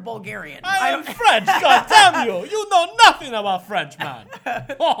sound like you're Bulgarian. I am French, god damn you! You know nothing about French, man.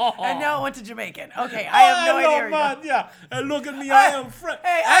 And now I went to Jamaican. Okay, I have no idea. Where man, you're yeah. And look at me, I am French.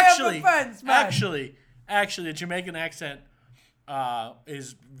 Hey, I am a French man. Actually, the Jamaican accent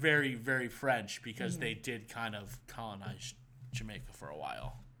is very, very French because they did kind of colonize Jamaica for a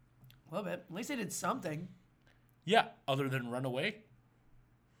while. A little bit. At least they did something. Yeah, other than run away.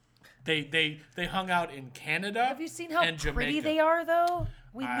 They hung out in Canada. Have you seen how and pretty Jamaica. they are, though?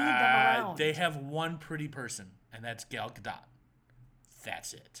 We need them around. They have one pretty person, and that's Gal Gadot.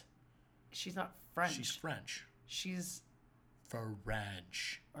 That's it. She's not French. She's French. She's.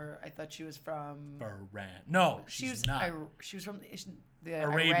 French. Or I thought she was from. French. No, she's not. She was from the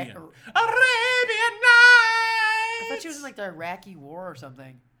Arabian. Arabian Nights. I thought she was in like the Iraqi War or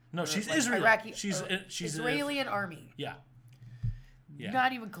something. No, Or, she's like, Israel. Iraqi, She's Israeli army. Yeah. Yeah.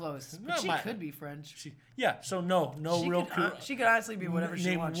 Not even close. But No, she my- could be French. So no She real. could, she could honestly be whatever she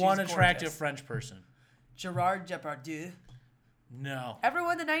Name wants. one She's attractive gorgeous. French person. Gerard Depardieu. No.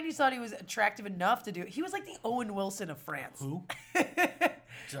 Everyone in the 90s thought he was attractive enough to do it. He was like the Owen Wilson of France. Who?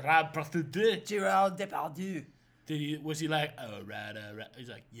 Gerard Depardieu. Gerard Depardieu. Was he like, oh, right. He's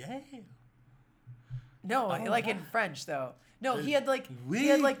like, yeah. No, like in French though. No, he had like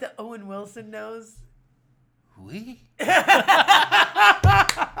the Owen Wilson nose. Oui.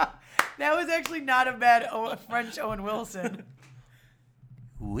 That was actually not a bad French Owen Wilson.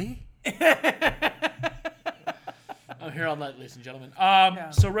 Oui. I'm here all night, ladies and gentlemen.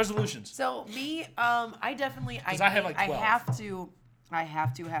 So resolutions. So me, I definitely, I have like 12. I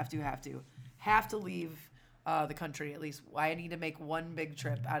have to leave the country at least. I need to make one big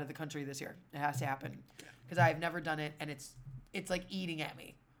trip out of the country this year. It has to happen because I've never done it, and it's like eating at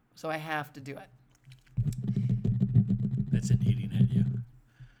me. So I have to do it. That's it, eating at you.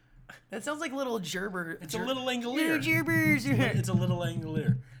 That sounds like a little gerber. It's a little angolier. Little gerbers. It's a little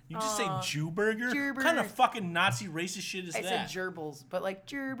angolier. You just say Jew burger? Gerber. What kind of fucking Nazi racist shit is I that? said gerbils, but like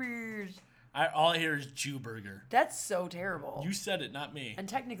gerbers. All I hear is Jew burger. That's so terrible. You said it, not me. And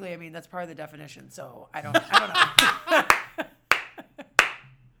technically, I mean, that's part of the definition, so I don't know.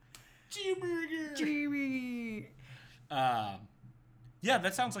 Jew burger. Gerber. Yeah,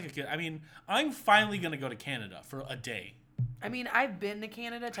 that sounds like a good. I mean, I'm finally gonna go to Canada for a day. I mean, I've been to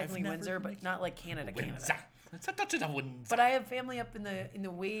Canada, technically never Windsor, been but not like Canada. But But I have family up in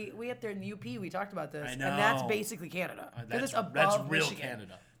the way up there in the UP. We talked about this, I and that's know. basically Canada. 'Cause That's it's above real Michigan.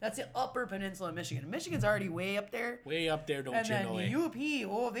 Canada. That's the Upper Peninsula of Michigan. Michigan's already way up there. Way up there, don't And you then know the it? UP,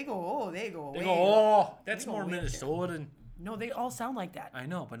 they go They way go, that's They go more way up there. Minnesota. And No, they all sound like that. I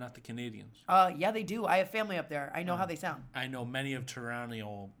know, but not the Canadians. Yeah, they do. I have family up there. I know how they sound. I know many of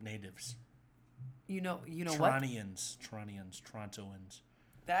Toronto natives. You know what? Torontonians, Torontoans.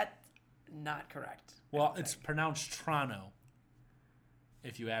 That's not correct. Well, it's pronounced Toronto.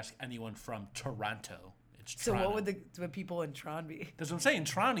 If you ask anyone from Toronto, It's So Toronto. what would people in Tron be? That's what I'm saying.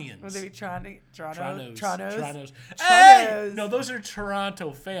 Tronians. Would they be Torontos? Torontos. Torontos. Hey! No, those are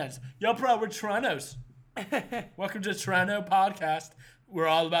Toronto fans. Yo, bro, we're Torontos. Welcome to Toronto Podcast. We're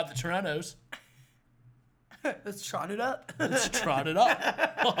all about the Torontos. Let's trot it up. Let's trot it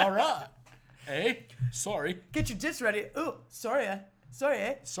up. All right. Hey, sorry. Get your disc ready. Ooh, sorry.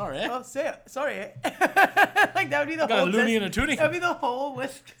 Sorry. Sorry. Oh, say it. Sorry. Like that would be the Got whole a loony disc. and a toonie. That would be the whole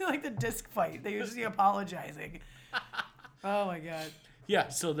list, like the disc fight. They usually apologizing. Oh my god. Yeah,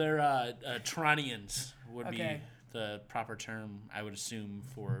 so they're Torontians would Okay. be the proper term, I would assume,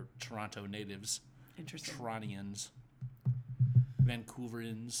 for Toronto natives. Interesting. Torontians.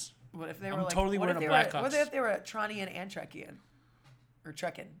 Vancouverians. What if they I'm were like? totally what if wearing they a were? Blackhawks. What if they were Tronian and Trekian, or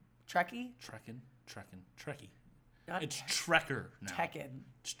Trekkin? Trekkie? Trekkie. Not It's Trekker now. Tekken.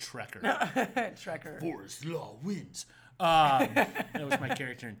 It's Trekker. Trekker. Forest Law wins. That was my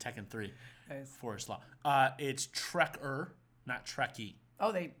character in Tekken 3. Nice. Forest Law. It's Trekker, not Trekkie.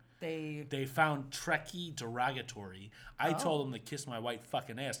 Oh, they. They found Trekkie derogatory. I told them to kiss my white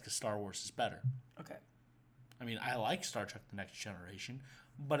fucking ass because Star Wars is better. Okay. I mean, I like Star Trek The Next Generation,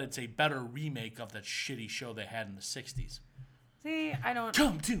 but it's a better remake of that shitty show they had in the 60s. See, I don't.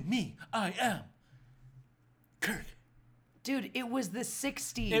 Come to me, I am Kirk. Dude, it was the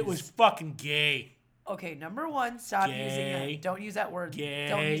 60s. It was fucking gay. Okay, number one, stop using Gay. that. Don't use that word. Gay.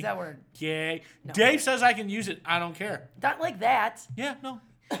 Don't use that word. Gay. Dave says I can use it. I don't care. Not like that. Yeah, no.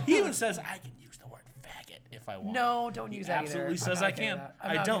 He even says I can use the word faggot if I want. No, don't use that either. absolutely I'm says not I okay with can. that.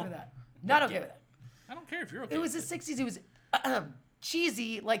 I'm I not don't. Okay with that. Not okay Yeah. with that. I don't care if you're okay. It was the with 60s. It was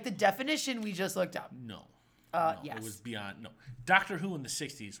cheesy, like the definition we just looked up. No. Yes. It was beyond. No. Doctor Who in the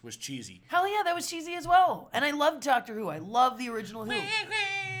 60s was cheesy. Hell yeah, that was cheesy as well. And I loved Doctor Who. I love the original Who.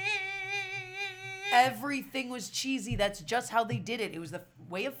 Everything was cheesy. That's just how they did it. It was the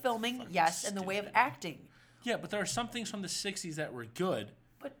way of filming, yes, and the way of stupid. acting. Yeah, but there are some things from the 60s that were good.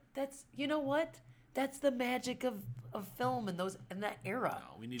 But that's, you know what? That's the magic of film and that era.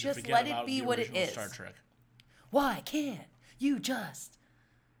 No, we need just to forget let about it be the what it original is. Star Trek. Why can't you just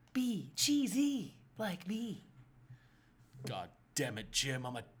be cheesy like me? God damn it, Jim.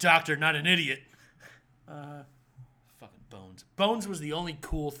 I'm a doctor, not an idiot. Fucking Bones. Bones was the only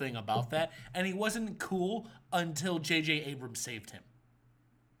cool thing about that, and he wasn't cool until J.J. Abrams saved him.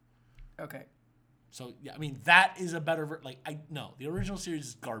 Okay. So, yeah, I mean, that is a better... No, the original series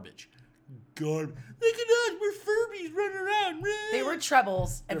is garbage. Garbage. Look at us, we're Furbies running around. They were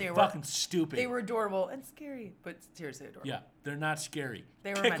trebles and They're they were fucking stupid. They were adorable and scary, but seriously adorable. Yeah, they're not scary.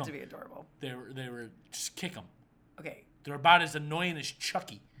 They were Kick meant 'em. to be adorable. They were just kick them. Okay. They're about as annoying as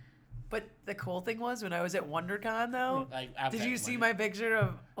Chucky. But the cool thing was when I was at WonderCon though, I've did had you see Wonder- my picture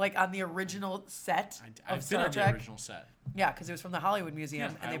of like on the original set of I've been Star on Trek? the original set. Yeah, because it was from the Hollywood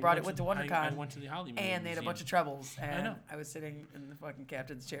Museum, Yeah, and I they brought went it with to- to WonderCon. I went to the Hollywood and they had a Museum. bunch of trebles, and know. I was sitting in the fucking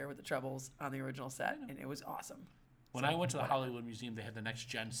captain's chair with the trebles on the original set, and it was awesome. When I went to the Hollywood Museum, they had the Next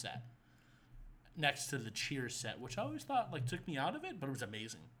Gen set next to the Cheers set, which I always thought took me out of it, but it was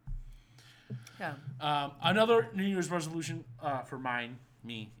amazing. Yeah. Another New Year's resolution for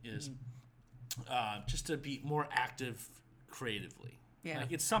me is just to be more active creatively. Yeah.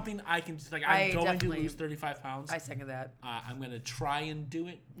 It's something I can I'm I going to definitely- lose 35 pounds. I second that. I'm going to try and do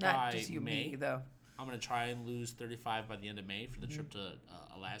it Not by just you, May. me though. I'm going to try and lose 35 by the end of May for the trip to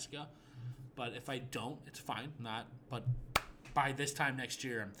Alaska. But if I don't, it's fine. But by this time next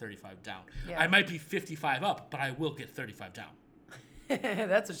year, I'm 35 down. Yeah. I might be 55 up, but I will get 35 down.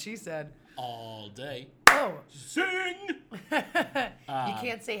 That's what she said. All day. Oh, Sing! you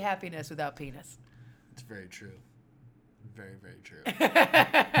can't say happiness without penis. It's very true. Very, very true.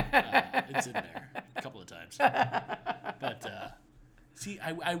 It's in there a couple of times. But, see,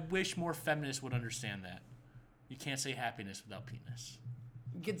 I wish more feminists would understand that. You can't say happiness without penis.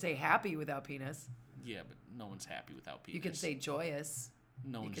 You can say happy without penis. Yeah, but no one's happy without penis. You can say joyous.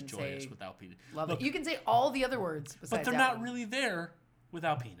 no one's can joyous say without penis. Love Look, it. You can say all the other words besides but they're that not one. really there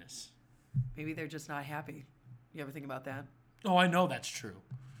without penis. Maybe they're just not happy. You ever think about that? Oh, I know that's true.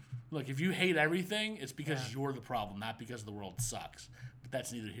 Look, if you hate everything, it's because you're the problem, not because the world sucks. But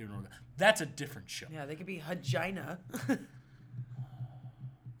that's neither here nor there. That's a different show. Yeah, they could be vagina.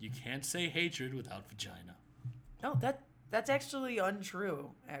 You can't say hatred without vagina. No, that's actually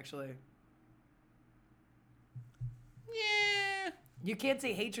untrue. Actually, Yeah. you can't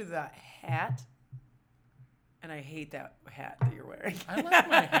say hatred without hat. And I hate that hat that you're wearing. I like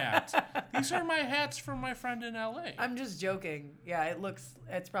my hat. These are my hats from my friend in L.A. I'm just joking. Yeah,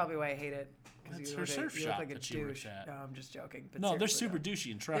 it's probably why I hate it. 'Cause That's you her look surf you look shop like a that she works douche. at. No, I'm just joking. But No, they're seriously, super though.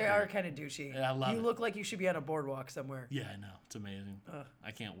 douchey and trucker. They are kind of douchey. Yeah, I love you it. look like you should be on a boardwalk somewhere. Yeah, I know. It's amazing. I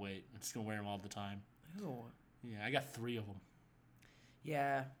can't wait. I'm just going to wear them all the time. Ew. Yeah, I got 3 of them.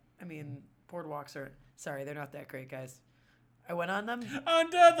 Yeah, I mean, boardwalks are... Sorry, they're not that great, guys. I went on them.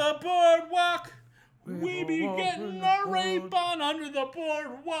 Under the boardwalk, we be getting our rape on under the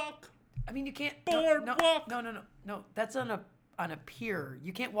boardwalk. I mean, you can't... Boardwalk. No, that's on a pier.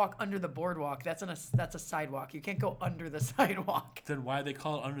 You can't walk under the boardwalk. That's a sidewalk. You can't go under the sidewalk. Then why they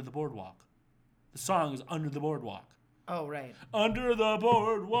call it under the boardwalk? The song is Under the Boardwalk. Oh, right. Under the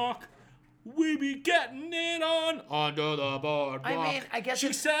boardwalk, we be getting it on under the boardwalk. I mean, I guess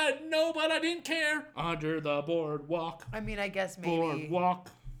she said no, but I didn't care. Under the boardwalk. I mean, I guess maybe... Boardwalk.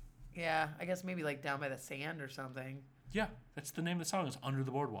 Yeah, I guess maybe like down by the sand or something. Yeah, that's the name of the song is Under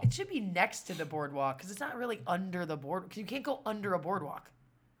the Boardwalk. It should be next to the boardwalk because it's not really under the board. Because you can't go under a boardwalk.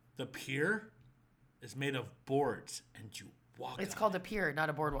 The pier is made of boards, and you walk It's on called a pier, not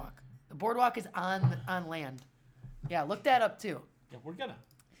a boardwalk. The boardwalk is on land. Yeah, look that up too. Yeah, we're gonna.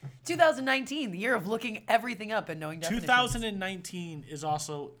 2019, the year of looking everything up and knowing definitions. 2019 is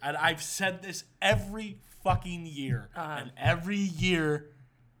also, and I've said this every fucking year, and every year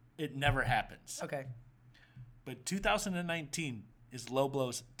it never happens. Okay. But 2019 is Low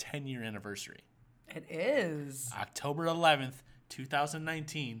Blow's 10-year anniversary. It is. October 11th,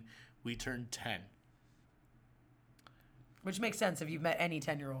 2019, we turned 10. Which makes sense if you've met any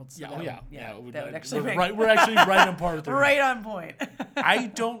 10-year-olds. So that would actually make... We're actually right on par with the right on point. I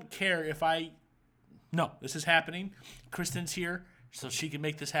don't care if No, this is happening. Kristen's here, so she can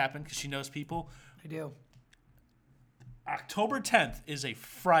make this happen because she knows people. I do. October 10th is a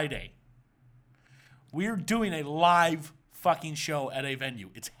Friday. We're doing a live fucking show at a venue.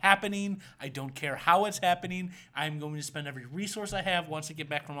 It's happening. I don't care how it's happening. I'm going to spend every resource I have once I get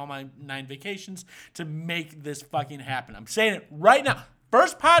back from all my 9 vacations to make this fucking happen. I'm saying it right now.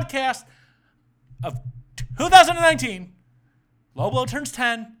 First podcast of 2019. Low Blow turns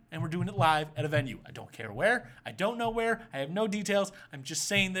 10, and we're doing it live at a venue. I don't care where. I don't know where. I have no details. I'm just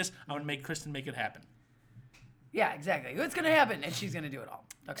saying this. I want to make Kristen make it happen. Yeah, exactly. It's going to happen, and she's going to do it all.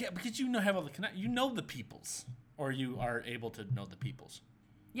 Okay. Yeah, because you have all the you know the peoples. Or you are able to know the peoples.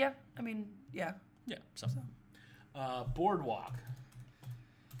 Yeah, I mean, yeah. Yeah, so. Boardwalk.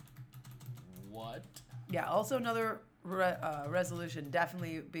 What? Yeah, also another resolution,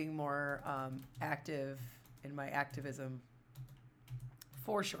 definitely being more active in my activism.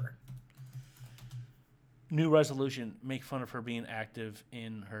 For sure. New resolution, make fun of her being active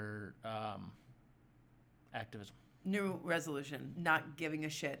in her activism. New resolution, not giving a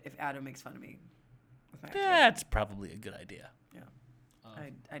shit if Adam makes fun of me. That's probably a good idea. Yeah.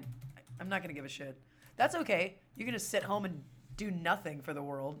 I'm not going to give a shit. That's okay. You're going to sit home and do nothing for the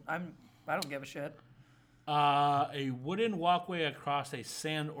world. I don't give a shit. A wooden walkway across a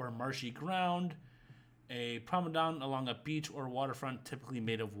sand or marshy ground. A promenade along a beach or waterfront typically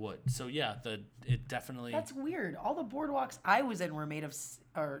made of wood. So yeah, it definitely... That's weird. All the boardwalks I was in were made of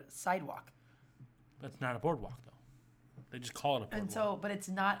sidewalk. That's not a boardwalk, though. They just call it a boardwalk. And so, but it's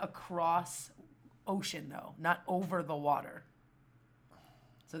not across ocean, though. Not over the water.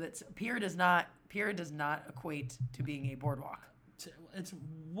 So that's pier does not equate to being a boardwalk. It's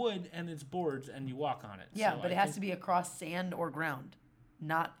wood and it's boards and you walk on it. Yeah, so but it has to be across sand or ground,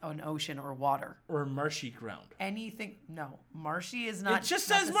 not an ocean or water. Or marshy ground. Anything? No, marshy is not. It just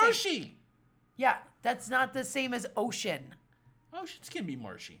says marshy. Same. Yeah, that's not the same as ocean. Oceans can be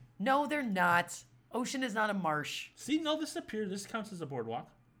marshy. No, they're not. Ocean is not a marsh. See, no, this is a pier. This counts as a boardwalk.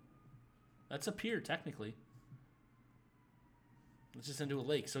 That's a pier, technically. It's just into a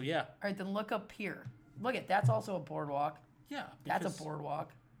lake, so yeah. All right, then look up pier. Look at that's also a boardwalk. Yeah, that's a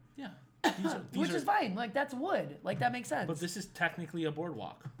boardwalk. Yeah, which is fine. Like that's wood. Like that makes sense. But this is technically a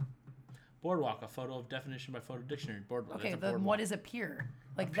boardwalk. Boardwalk, a photo of definition by Photo Dictionary. Boardwalk. Okay, then what is a pier?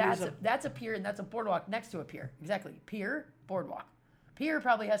 Like that's a pier and that's a boardwalk next to a pier. Exactly. Pier, boardwalk. Pier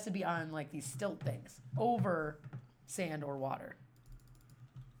probably has to be on like these stilt things over sand or water.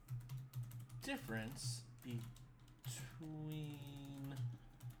 Difference between...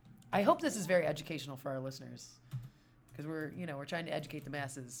 I hope this is very educational for our listeners, because we're trying to educate the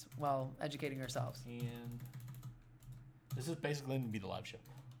masses while educating ourselves. And this is basically going to be the live show.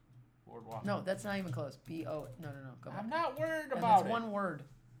 Boardwalk. No, that's not even close. B-O... No. Go back. I'm not worried about that's it. That's one word.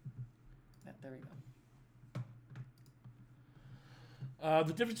 Yeah, there we go.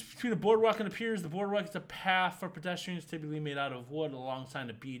 The difference between a boardwalk and a pier is the boardwalk is a path for pedestrians typically made out of wood alongside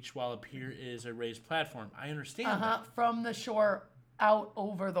a beach, while a pier is a raised platform. I understand that. From the shore out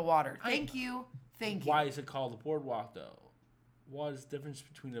over the water. Thank you. Why is it called a boardwalk, though? What is the difference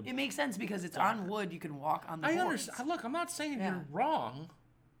between a... It makes sense because it's on wood. You can walk on the boards. I understand. Look, I'm not saying you're wrong.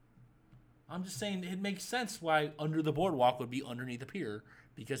 I'm just saying it makes sense why under the boardwalk would be underneath a pier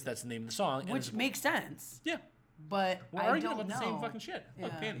because that's the name of the song. and Which it's- makes sense. yeah, But we're I arguing don't about know. the same fucking shit.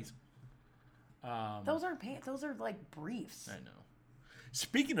 Look, Yeah. panties. Those aren't pants. Those are like briefs. I know.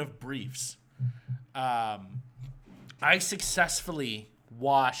 Speaking of briefs, I successfully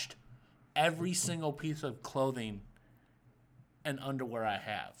washed every single piece of clothing and underwear I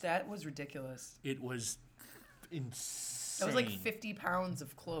have. That was ridiculous. It was insane. That was like 50 pounds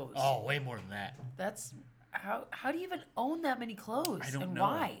of clothes. Oh, way more than that. That's how do you even own that many clothes? I don't and know.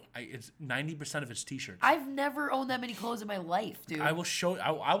 why? It's 90% of it's t-shirts. I've never owned that many clothes in my life, dude. I will show.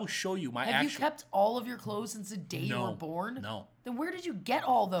 I will show you my Have actual. you kept all of your clothes since the day you No. were born? No. Then where did you get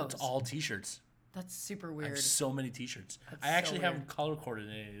all those? It's all t-shirts. That's super I weird. have so many t-shirts. That's I actually so have weird. them color coded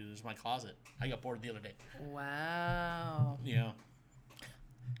in my closet. I got bored the other day. Wow. Yeah.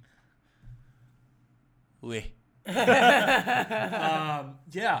 Oui.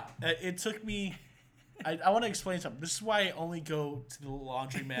 Yeah, it took me. I want to explain something. This is why I only go to the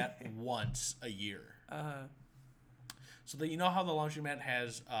laundromat once a year. So that you know how the laundromat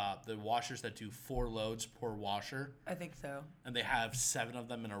has the washers that do 4 loads per washer, I think so. and they have 7 of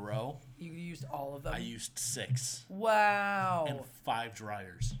them in a row. You used all of them. I used 6 Wow. and 5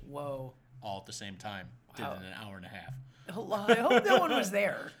 dryers Whoa. all at the same time. Did Wow. it in an hour and a half. I hope no one was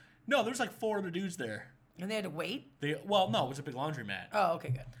there. No, there's like 4 other dudes there. And they had to wait? No, it was a big laundromat. Oh, okay,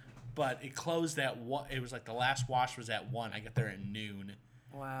 good. But it closed at 1. It was like the last wash was at 1. I got there at noon.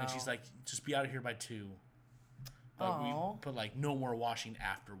 Wow. And she's like, just be out of here by 2. But Aw. we put like no more washing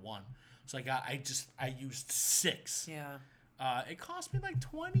after 1. So I used 6. Yeah. It cost me like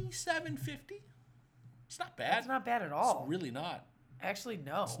 $27.50. It's not bad. That's not bad at all. It's really not. Actually,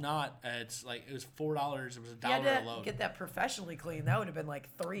 no. It's not. It's like it was $4. It was If you had $1 a to load. get that professionally clean, that would have been like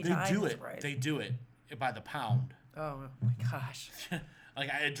 3 They times do the it. price. They do it by the pound. Oh my gosh. Like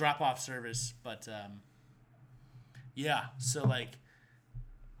I had drop off service, but yeah. So like,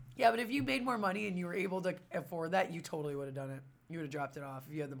 Yeah, but if you made more money and you were able to afford that, you totally would have done it. You would have dropped it off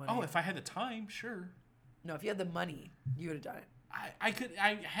if you had the money. oh, if I had the time, sure. No, if you had the money, you would have done it. I could.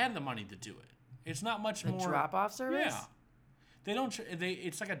 I had the money to do it. It's not much The more. drop-off service? Yeah. They don't.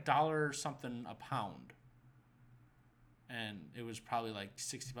 It's like $1 something a pound. And it was probably like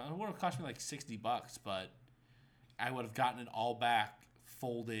 $60. It would have cost me like $60, but I would have gotten it all back,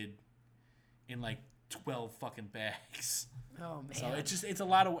 folded in like 12 fucking bags. Oh man. So it's a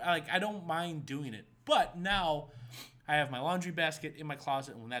lot of like I don't mind doing it, but now I have my laundry basket in my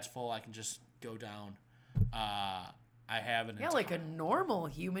closet, and when that's full, I can just go down. I have an like a normal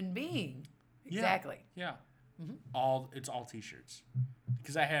human being. Yeah. Exactly. Yeah. Mm-hmm. It's all t-shirts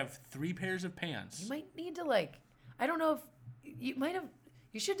because I have 3 pairs of pants. You might need to I don't know if you might have.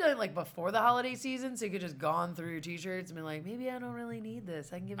 You should have done it like before the holiday season, so you could just gone through your t-shirts and be like, maybe I don't really need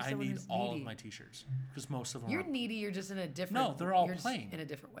this. I can give it to I someone need who's all needy. of my t-shirts because most of them You're are needy. You're just in a different. No, they're all you're just plain. in a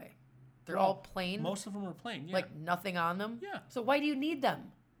different way. They're all plain. Most of them are plain. Yeah. Like nothing on them. Yeah. So why do you need them?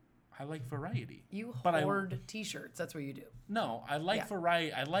 I like variety. You But I- hoard t-shirts. That's what you do. No, I like Yeah.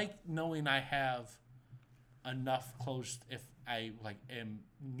 variety. I like knowing I have enough clothes if I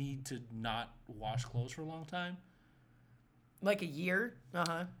need to not wash clothes for a long time. Like a year.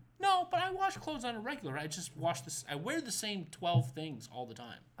 Uh-huh. No, but I wash clothes on a regular. I just wash this. I wear the same 12 things all the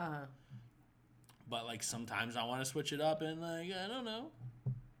time. Uh-huh. But like sometimes I want to switch it up and like I don't know,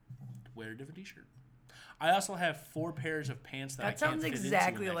 wear a different t-shirt. I also have 4 pairs of pants that I That can't sounds fit into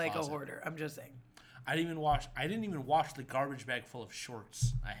exactly in that like closet. a hoarder. I'm just saying. I didn't even wash the garbage bag full of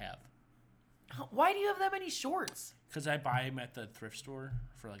shorts I have Why do you have that many shorts? because I buy them at the thrift store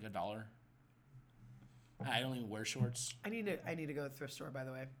for like $1. I don't even wear shorts. I need to go to the thrift store, by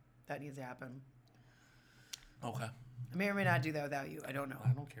the way. That needs to happen. Okay, I may or may not do that without you. I don't know. I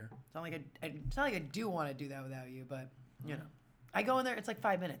don't care. It's not like I do want to do that without you, but you know, I go in there. It's like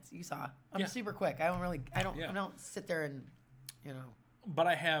 5 minutes. You saw. I'm Yeah. super quick. I don't sit there and, you know. But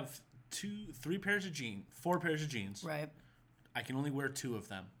I have 4 pairs of jeans. Right. I can only wear 2 of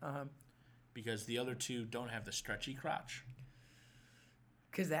them Uh-huh. because the other 2 don't have the stretchy crotch.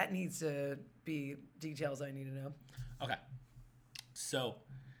 Because that needs to be details I need to know. Okay. So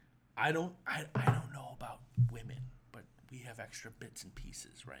I don't know about women, but we have extra bits and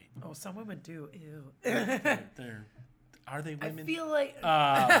pieces, right? Oh, some women do. Ew. Are they I women? feel like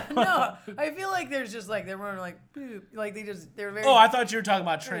no. I feel like there's just like they're more like boop. Like they're very. Oh, I thought you were talking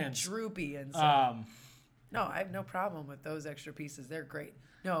about very trans. droopy and stuff. No, I have no problem with those extra pieces. They're great.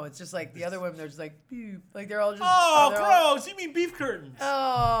 No, it's just like the other women. They're just like boop. Like they're all just. Oh, they're all- gross! You mean beef curtains? Oh.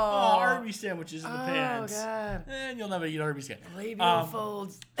 Arby's sandwiches in the pants. God. And you'll never eat Arby's again. Labial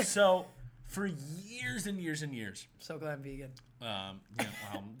folds. So for years and years and years, So glad I'm vegan.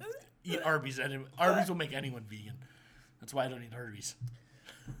 eat Arby's. Arby's will make anyone vegan. That's why I don't eat Arby's.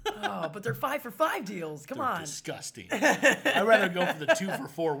 Oh, but they're 5 for $5 deals. Come They're on. disgusting. I'd rather go for the 2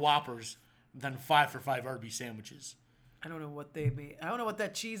 for $4 Whoppers than 5 for $5 Arby's sandwiches. I don't know what they mean. I don't know what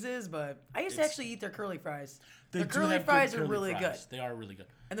that cheese is, but I used to actually eat their curly fries. Their do curly have good fries are curly really fries. good. They are really good.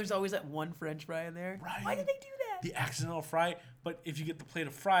 And there's always that one French fry in there. Right. Why did they do that? The accidental fry, but if you get the plate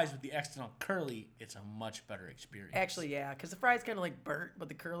of fries with the accidental curly, it's a much better experience. Actually, yeah, because the fries kind of like burnt, but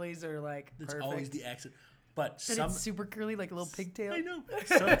the curlies are like It's perfect. always the accident. But And some, it's super curly, like a little pigtail. I know.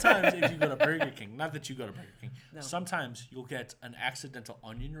 Sometimes if you go to Burger King, not that you go to Burger King, No. sometimes you'll get an accidental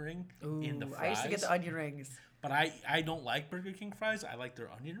onion ring in the Ooh, fries. I used to get the onion rings. But I don't like Burger King fries. I like their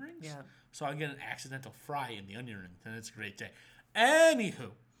onion rings. Yeah. So I get an accidental fry in the onion ring, and it's a great day.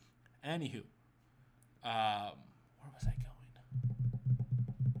 Anywho, where was I going?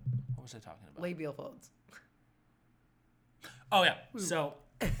 What was I talking about? Labial folds. Oh yeah. So,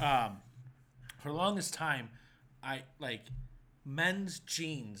 for the longest time, I like men's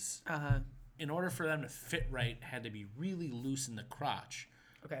jeans. In order for them to fit right, had to be really loose in the crotch.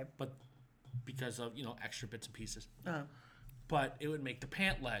 Okay. But because of extra bits and pieces. Uh-huh. But it would make the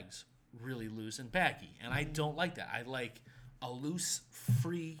pant legs really loose and baggy, and I don't like that. I like a loose,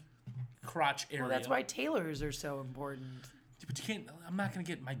 free crotch area. Well, that's why tailors are so important. But you can't. I'm not gonna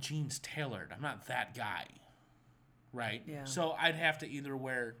get my jeans tailored. I'm not that guy, right? Yeah. So I'd have to either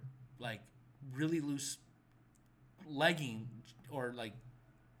wear like really loose legging or like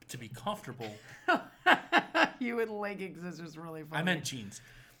to be comfortable. You with leggings is just really funny. I meant jeans.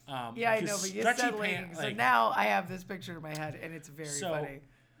 Yeah, I know, because but you stretchy said leggings, so like, now I have this picture in my head, and it's very funny.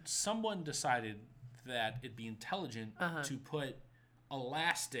 someone decided that it'd be intelligent to put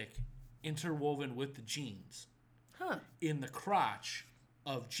elastic interwoven with the jeans in the crotch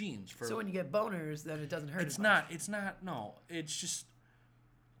of jeans. So when you get boners, then it doesn't hurt it's as much. not. It's just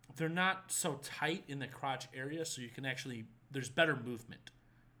they're not so tight in the crotch area, so you can actually there's better movement.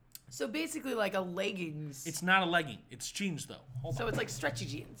 So basically like a leggings. It's not a legging. It's jeans though. Hold So on. it's like stretchy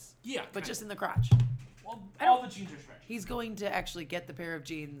jeans. Yeah, But kinda. just in the crotch. Well, all the jeans are stretchy. He's going to actually get the pair of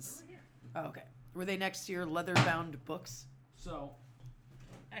jeans. Oh, okay. Were they next to your leather-bound books? So,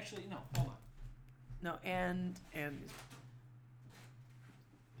 actually, no. Hold on. No, and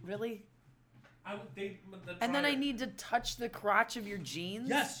really? And then I need to touch the crotch of your jeans?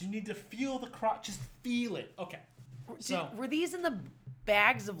 Yes, you need to feel the crotch. Just feel it. Okay. So Were these in the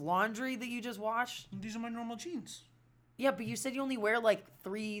bags of laundry that you just washed? these are my normal jeans. Yeah, but you said you only wear like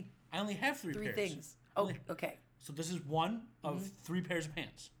three I only have three pairs. things. Oh, Only- okay. So this is one of 3 pairs of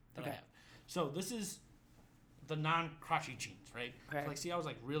pants that I Okay. have. So this is the non-crotchy jeans, right? Okay. So like, see, I was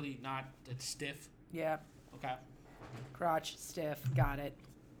like really not that stiff. Yeah. Okay. Crotch stiff. Got it.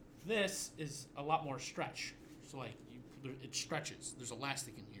 This is a lot more stretch. So like, it stretches. There's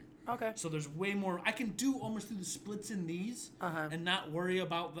elastic in here. Okay. So there's way more. I can do almost through the splits in these and not worry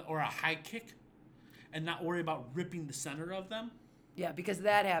about or a high kick, and not worry about ripping the center of them. Yeah, because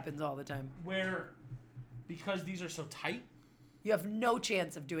that happens all the time. Because these are so tight, You have no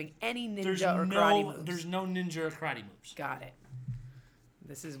chance of doing any ninja there's or karate moves. there's no ninja or karate moves. Got it.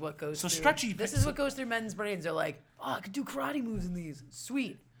 This is what goes So through. stretchy- This is what goes through men's brains. They're like, oh, I could do karate moves in these.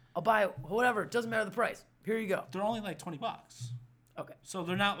 Sweet. I'll buy it. Whatever. It doesn't matter the price. Here you go. They're only like $20. Okay. So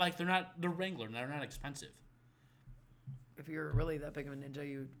they're Wrangler. They're not expensive. If you were really that big of a ninja,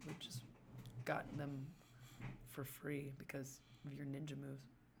 you would just gotten them for free because of your ninja moves.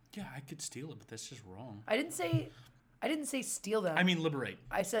 Yeah, I could steal it, but that's just wrong. I didn't say steal them. I mean, liberate.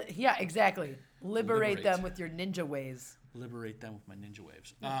 I said, yeah, exactly. Liberate Liberate. them with your ninja ways. Liberate them with my ninja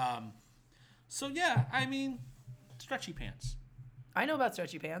waves. So yeah, I mean, stretchy pants. I know about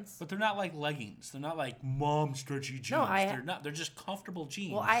stretchy pants. But they're not like leggings. They're not like mom stretchy jeans. No, They're not. They're just comfortable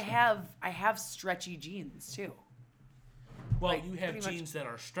jeans. Well, I have stretchy jeans too. Well, like, you have pretty much- jeans that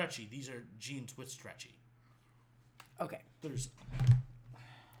are stretchy. These are jeans with stretchy. Okay. There's.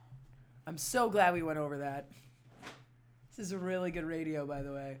 I'm so glad we went over that. This is really good radio, by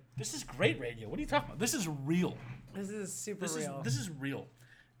the way. This is great radio. What are you talking about? This is real. This is super real. This is real,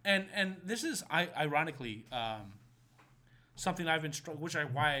 and this is ironically something I've been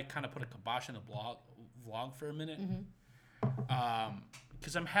why I kind of put a kibosh in the vlog for a minute,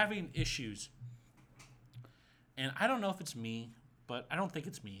 because I'm having issues, and I don't know if it's me, but I don't think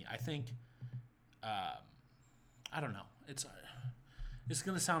it's me. I think I don't know. It's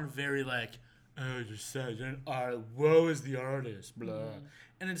gonna sound very like, oh, just said, woe is the artist, blah,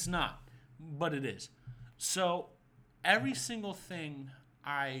 and it's not, but it is. So every single thing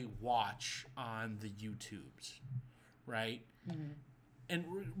I watch on the YouTubes, right, and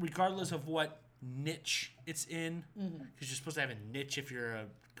regardless of what niche it's in, because you're supposed to have a niche if you're a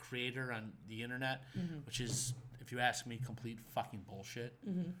creator on the internet, which is if you ask me, complete fucking bullshit.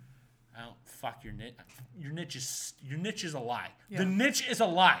 I don't fuck your niche. Your niche is a lie. Yeah. The niche is a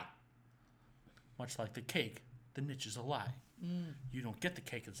lie. Much like the cake, the niche is a lie. You don't get the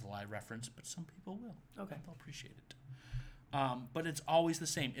cake as a lie reference, but some people will. Okay. They'll appreciate it. But it's always the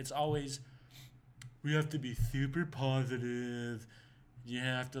same. It's always, we have to be super positive. You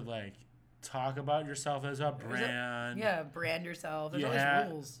have to like talk about yourself as a brand. Yeah, brand yourself. There's You always ha-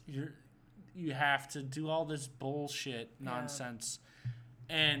 rules. You have to do all this bullshit nonsense.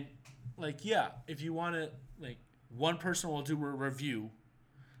 And like, yeah, if you want to, like, one person will do a review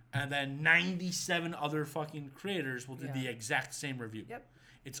and then 97 other fucking creators will do the exact same review. Yep.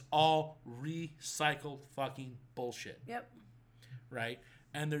 It's all recycled fucking bullshit. Yep. Right?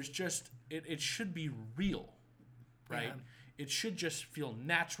 And there's just, it should be real. Right? Yeah. It should just feel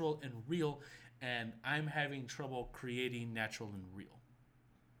natural and real. And I'm having trouble creating natural and real.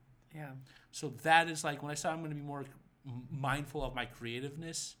 Yeah. So that is like, when I say I'm going to be more mindful of my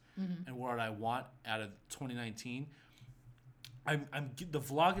creativeness and what I want out of 2019, the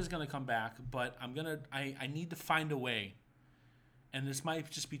vlog is going to come back, but I need to find a way, and this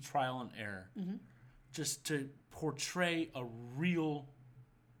might just be trial and error, just to portray a real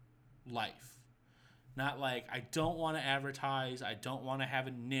life. Not like, I don't want to advertise, I don't want to have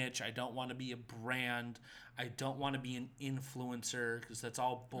a niche, I don't want to be a brand, I don't want to be an influencer, because that's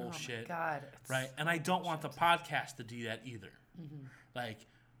all bullshit. Oh my God. Right? And I don't want the podcast to do that either. Like,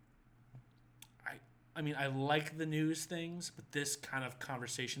 I mean, I like the news things, but this kind of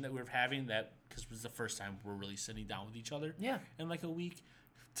conversation that we're having, that, because it was the first time we're really sitting down with each other in like a week,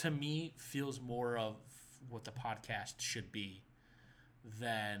 to me feels more of what the podcast should be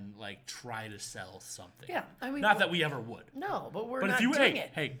than like try to sell something. Yeah, I mean, not that we ever would. No, but we're But not if you doing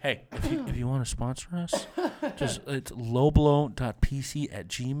it. hey, if you want to sponsor us, just it's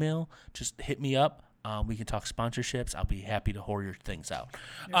lowblow.pc@gmail. Just hit me up. We can talk sponsorships. I'll be happy to whore your things out.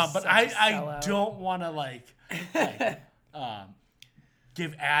 But such a I sellout. don't want to like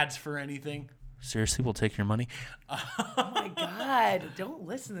give ads for anything. Seriously, we'll take your money. Oh my God. Don't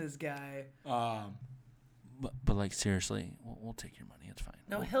listen to this guy. But like, seriously, we'll take your money. It's fine.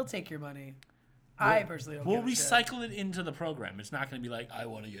 No, he'll take your money. I personally don't We'll give a shit. recycle it into the program. It's not going to be like, I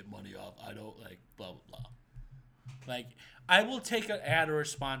want to get money off. I don't like blah, blah, blah. Like, I will take an ad or a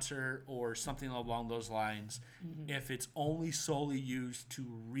sponsor or something along those lines if it's only solely used to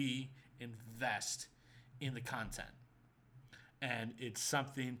reinvest in the content. And it's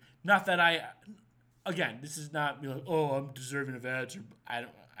something, not that again, this is not be like, oh, I'm deserving of ads. Or I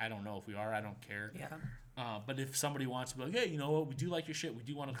don't know if we are. I don't care. Yeah. But if somebody wants to be like, hey, you know what? We do like your shit. We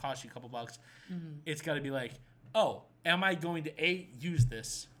do want to cost you a couple bucks. It's got to be like, oh, am I going to A, use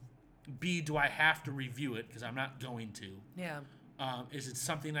this? B, do I have to review it? Because I'm not going to. Yeah. Is it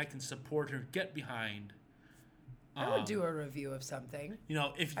something I can support or get behind? I would do a review of something. You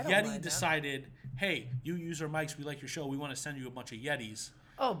know, if I don't Yeti mind that. decided, hey, you use our mics, we like your show, we want to send you a bunch of Yetis.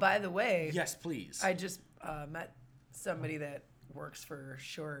 Oh, by the way, Yes, please. I just met somebody that works for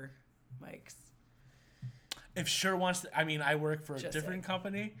Shure Mics. If Shure wants to, I mean, I work for a Just different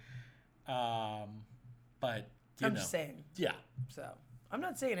company. But, I'm just saying. Yeah. So I'm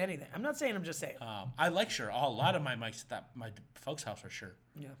not saying anything. I'm not saying. I'm just saying. I like Shure. A lot of my mics at my folks' house are Shure.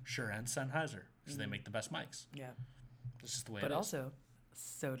 Yeah. Shure and Sennheiser, because they make the best mics. Yeah. This is the way But it is. also,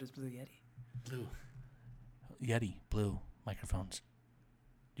 so does Blue Yeti. Blue. Yeti, Blue microphones.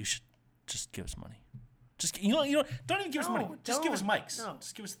 You should just give us money. Just don't even give us money. Just give us mics. No.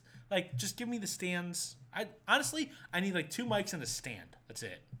 Just give us just give me the stands. I need like 2 mics and a stand. That's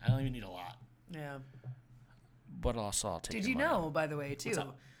it. I don't even need a lot. Yeah. But also, I'll take. Did your you money. know, by the way, too, What's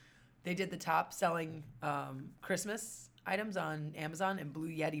up? they did the top selling Christmas items on Amazon, and Blue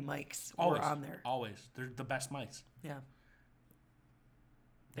Yeti mics Always were on there. Always, they're the best mics. Yeah.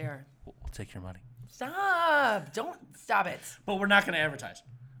 They are. We'll take your money. Stop! Don't stop it. But we're not going to advertise.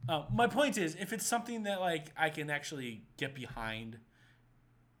 My point is, if it's something that like I can actually get behind,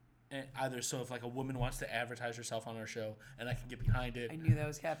 either so if like a woman wants to advertise herself on our show and I can get behind it. I knew that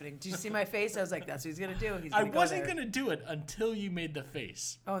was happening. Did you see my face? I was like, that's what he's gonna do. He's I gonna wasn't go there. going to do it until you made the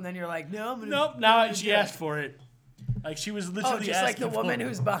face. Oh, and then you're like, no, I'm gonna. Nope. Now she asked for it. Like she was literally Oh, just like the asking for woman it.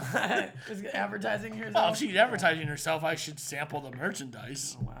 who's behind, who's advertising Oh, herself. if she's advertising herself, I should sample the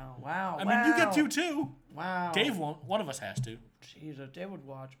merchandise. Wow! Wow! I mean, you get to too. Wow. Dave won't. One of us has to. Jesus, Dave would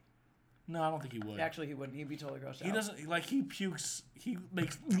watch. No, I don't think he would. Actually, he wouldn't. He'd be totally grossed out. He doesn't like. He pukes. He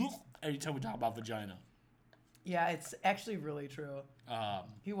makes every time we talk about vagina. Yeah, it's actually really true.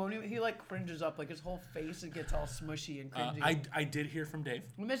 He won't even. He like cringes up. Like his whole face, it gets all smushy and cringy. I did hear from Dave.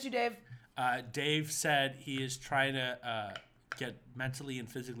 We miss you, Dave. Dave said he is trying to get mentally and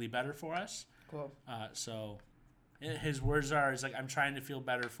physically better for us. Cool. So his words are, "Is like I'm trying to feel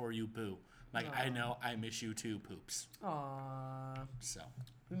better for you, boo." Like I know I miss you too, poops. Aww. So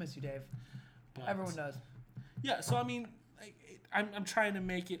We miss you, Dave. but, Everyone does. Yeah. So I mean, I'm trying to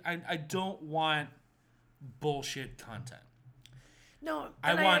make it. I don't want bullshit content. No,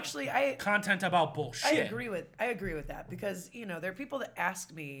 I and want I content about bullshit. I agree with that because there are people that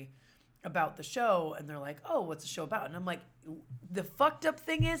ask me about the show and they're like, "Oh, what's the show about?" And I'm like, the fucked up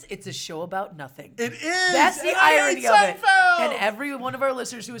thing is, it's a show about nothing. It is. That's the and I irony hate of it. Seinfeld! And every one of our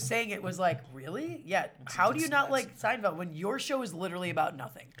listeners who was saying it was like, "Really? Yeah. How do you not like Seinfeld when your show is literally about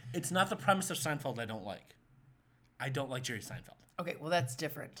nothing?" It's not the premise of Seinfeld I don't like. I don't like Jerry Seinfeld. Okay, well that's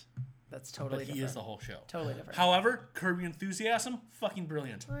different. That's totally But he different. is the whole show. Totally different. However, Curb Your Enthusiasm, fucking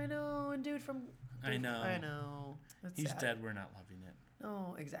brilliant. I know, and dude from. I know. I know. That's He's sad. dead. We're not loving it.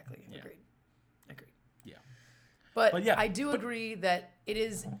 No, exactly. Yeah. Agreed. Yeah. But yeah, I do agree that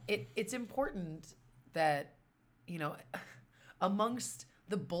it's important that, amongst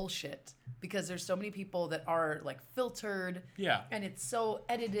the bullshit, because there's so many people that are like filtered. Yeah. And it's so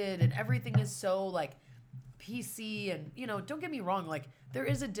edited and everything is so like PC and, don't get me wrong, like there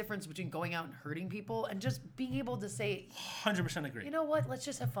is a difference between going out and hurting people and just being able to say, 100% agree. you know what, let's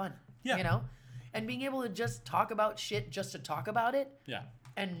just have fun. Yeah. And being able to just talk about shit just to talk about it. Yeah.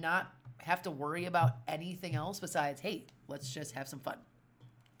 And not have to worry about anything else besides, hey, let's just have some fun.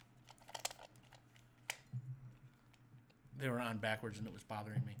 They were on backwards and it was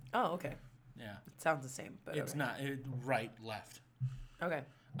bothering me. Oh, okay. Yeah. It sounds the same, but It's okay. not. Right, left. Okay.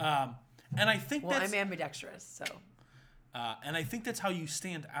 And I think Well, that's... I'm ambidextrous, so. and I think that's how you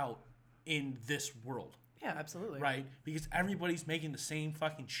stand out in this world. Yeah, absolutely. Right? Because everybody's making the same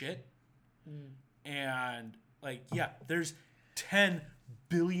fucking shit. And, there's 10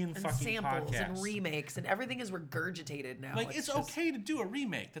 billion And fucking samples podcasts. and remakes and everything is regurgitated now. It's okay to do a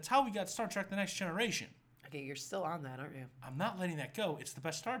remake. That's how we got Star Trek The Next Generation. Okay, you're still on that, aren't you? I'm not letting that go. It's the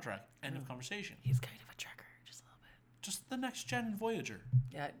best Star Trek. End of conversation. He's kind of a trekker, just a little bit. Just the Next Gen and Voyager.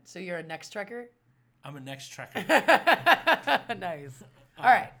 Yeah, so you're a next trekker? I'm a Next Trekker. Nice. All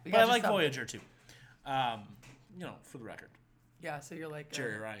right. we But got I you like something. Voyager too. For the record. Yeah, so you're like.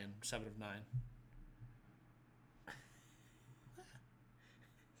 Jerry Ryan, 7 of 9.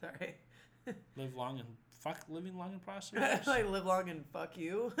 Sorry. Live long and living long and prosperous. Like live long and fuck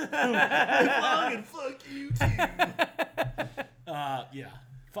you. Live long and fuck you too. Yeah.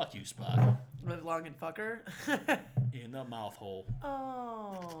 Fuck you, Spock. Live long and fucker. In the mouth hole.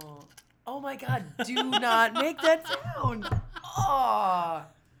 Oh. Oh my god, do not make that sound. Oh.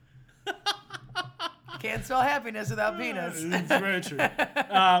 Can't spell happiness without penis. It's very true.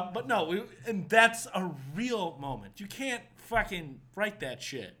 But no, and that's a real moment. You can't fucking write that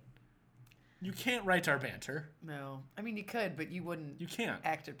shit. You can't write our banter. No. I mean, you could, but you wouldn't You can't.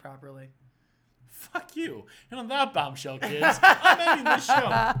 act it properly. Fuck you. And on that bombshell, kids, I'm ending this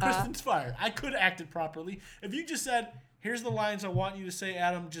show. Kristen's fired. I could act it properly. If you just said, here's the lines I want you to say,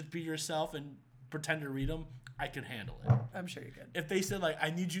 Adam, just be yourself and pretend to read them, I could handle it. I'm sure you could. If they said,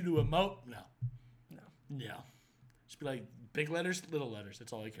 I need you to emote, no. No. Yeah. Just be like, big letters, little letters.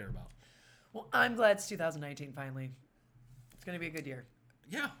 That's all I care about. Well, I'm glad it's 2019 finally. It's going to be a good year.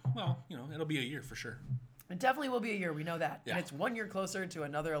 Yeah. Well, it'll be a year for sure. It definitely will be a year. We know that. Yeah. And it's 1 year closer to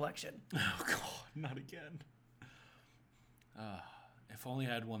another election. Oh, God. Not again. If only I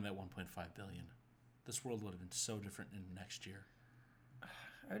had won that $1.5 billion. This world would have been so different in next year. I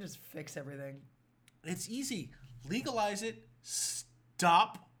would just fix everything. It's easy. Legalize it.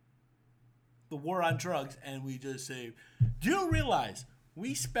 Stop the war on drugs. And we just say, do you realize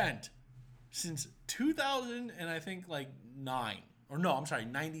we spent since 2000 and I think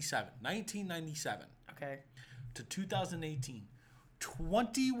 1997 Okay. to 2018,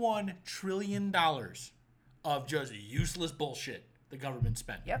 $21 trillion of just useless bullshit the government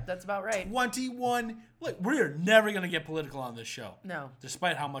spent. Yep, that's about right. 21. Look, we're never going to get political on this show. No.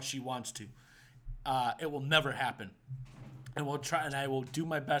 Despite how much she wants to. It will never happen. And I will do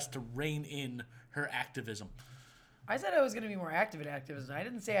my best to rein in her activism. I said I was going to be more active in activism. I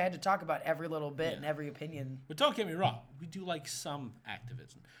didn't say I had to talk about every little bit and every opinion. But don't get me wrong. We do like some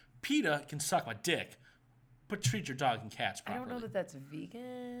activism. PETA can suck my dick, but treat your dog and cats I properly. don't know that that's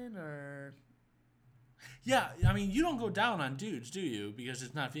vegan or... Yeah, I mean, you don't go down on dudes, do you? Because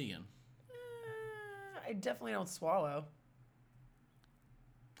it's not vegan. I definitely don't swallow.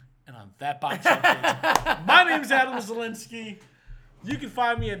 And on that bombshell, kids, my name's Adam Zielinski. You can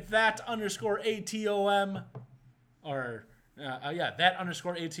find me at that_ATOM or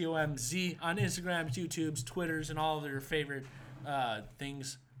that_ATOMZ on Instagram, YouTubes, Twitters, and all of your favorite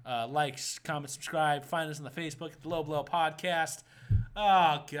things. Likes, comment, subscribe. Find us on the Facebook, the Low Blow Podcast.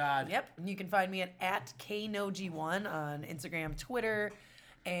 Oh, God. Yep. And you can find me at KNoG1 on Instagram, Twitter,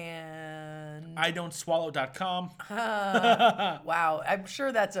 and IDon'tSwallow.com. wow, I'm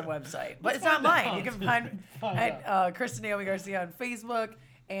sure that's a website, but it's not mine. You can find at Kristen Naomi Garcia on Facebook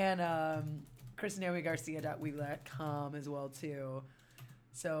and KristenNaomiGarcia.weebly.com as well too.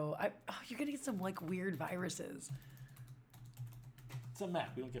 So you're gonna get some like weird viruses. It's a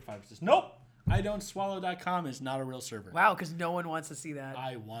Mac. We don't get viruses. Nope. IDon'tSwallow.com is not a real server. Wow, because no one wants to see that.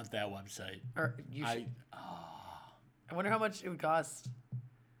 I want that website. Or you should. I wonder how much it would cost.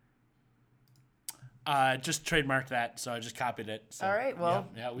 Just trademarked that, so I just copied it. So, All right, well,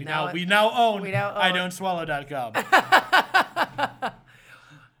 yeah, we now now own we now own- IDon'tSwallow.com.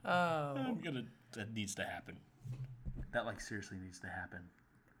 Oh. That needs to happen. That seriously needs to happen.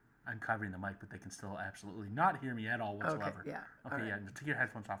 I'm covering the mic, but they can still absolutely not hear me at all whatsoever. yeah. Okay, All right. yeah. Take your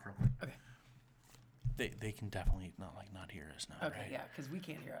headphones off real quick. Okay. They can definitely not hear us now, Okay, right? yeah, because we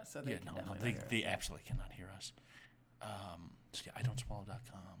can't hear us, so they can definitely not hear us. They absolutely cannot hear us. So yeah,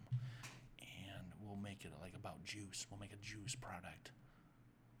 IDon'tSwallow.com, and we'll make it about juice. We'll make a juice product.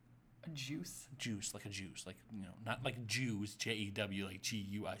 A juice? Juice, like a juice, not like Jews, Jew,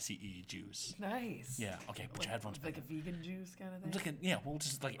 Guice, juice. Nice. Yeah. Okay. Put your headphones back. Like a vegan juice kind of thing? We'll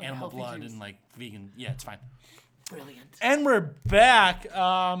just a animal healthy blood juice. and vegan. Yeah, it's fine. Brilliant. And we're back.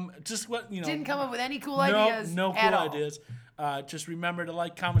 Just what Didn't come up with any cool ideas. No at cool all. ideas. Just remember to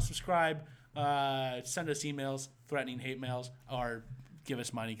like, comment, subscribe. Send us emails, threatening hate mails, or give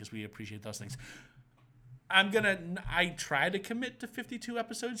us money because we appreciate those things. I try to commit to 52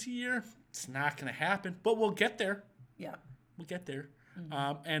 episodes a year. It's not gonna happen, but we'll get there. Yeah. We'll get there.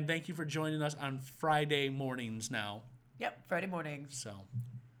 And thank you for joining us on Friday mornings now. Yep. Friday mornings. So,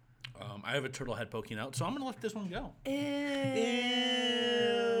 I have a turtle head poking out, so I'm gonna let this one go. Ew.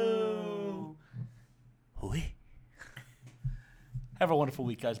 Have a wonderful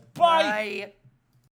week, guys. Bye. Bye.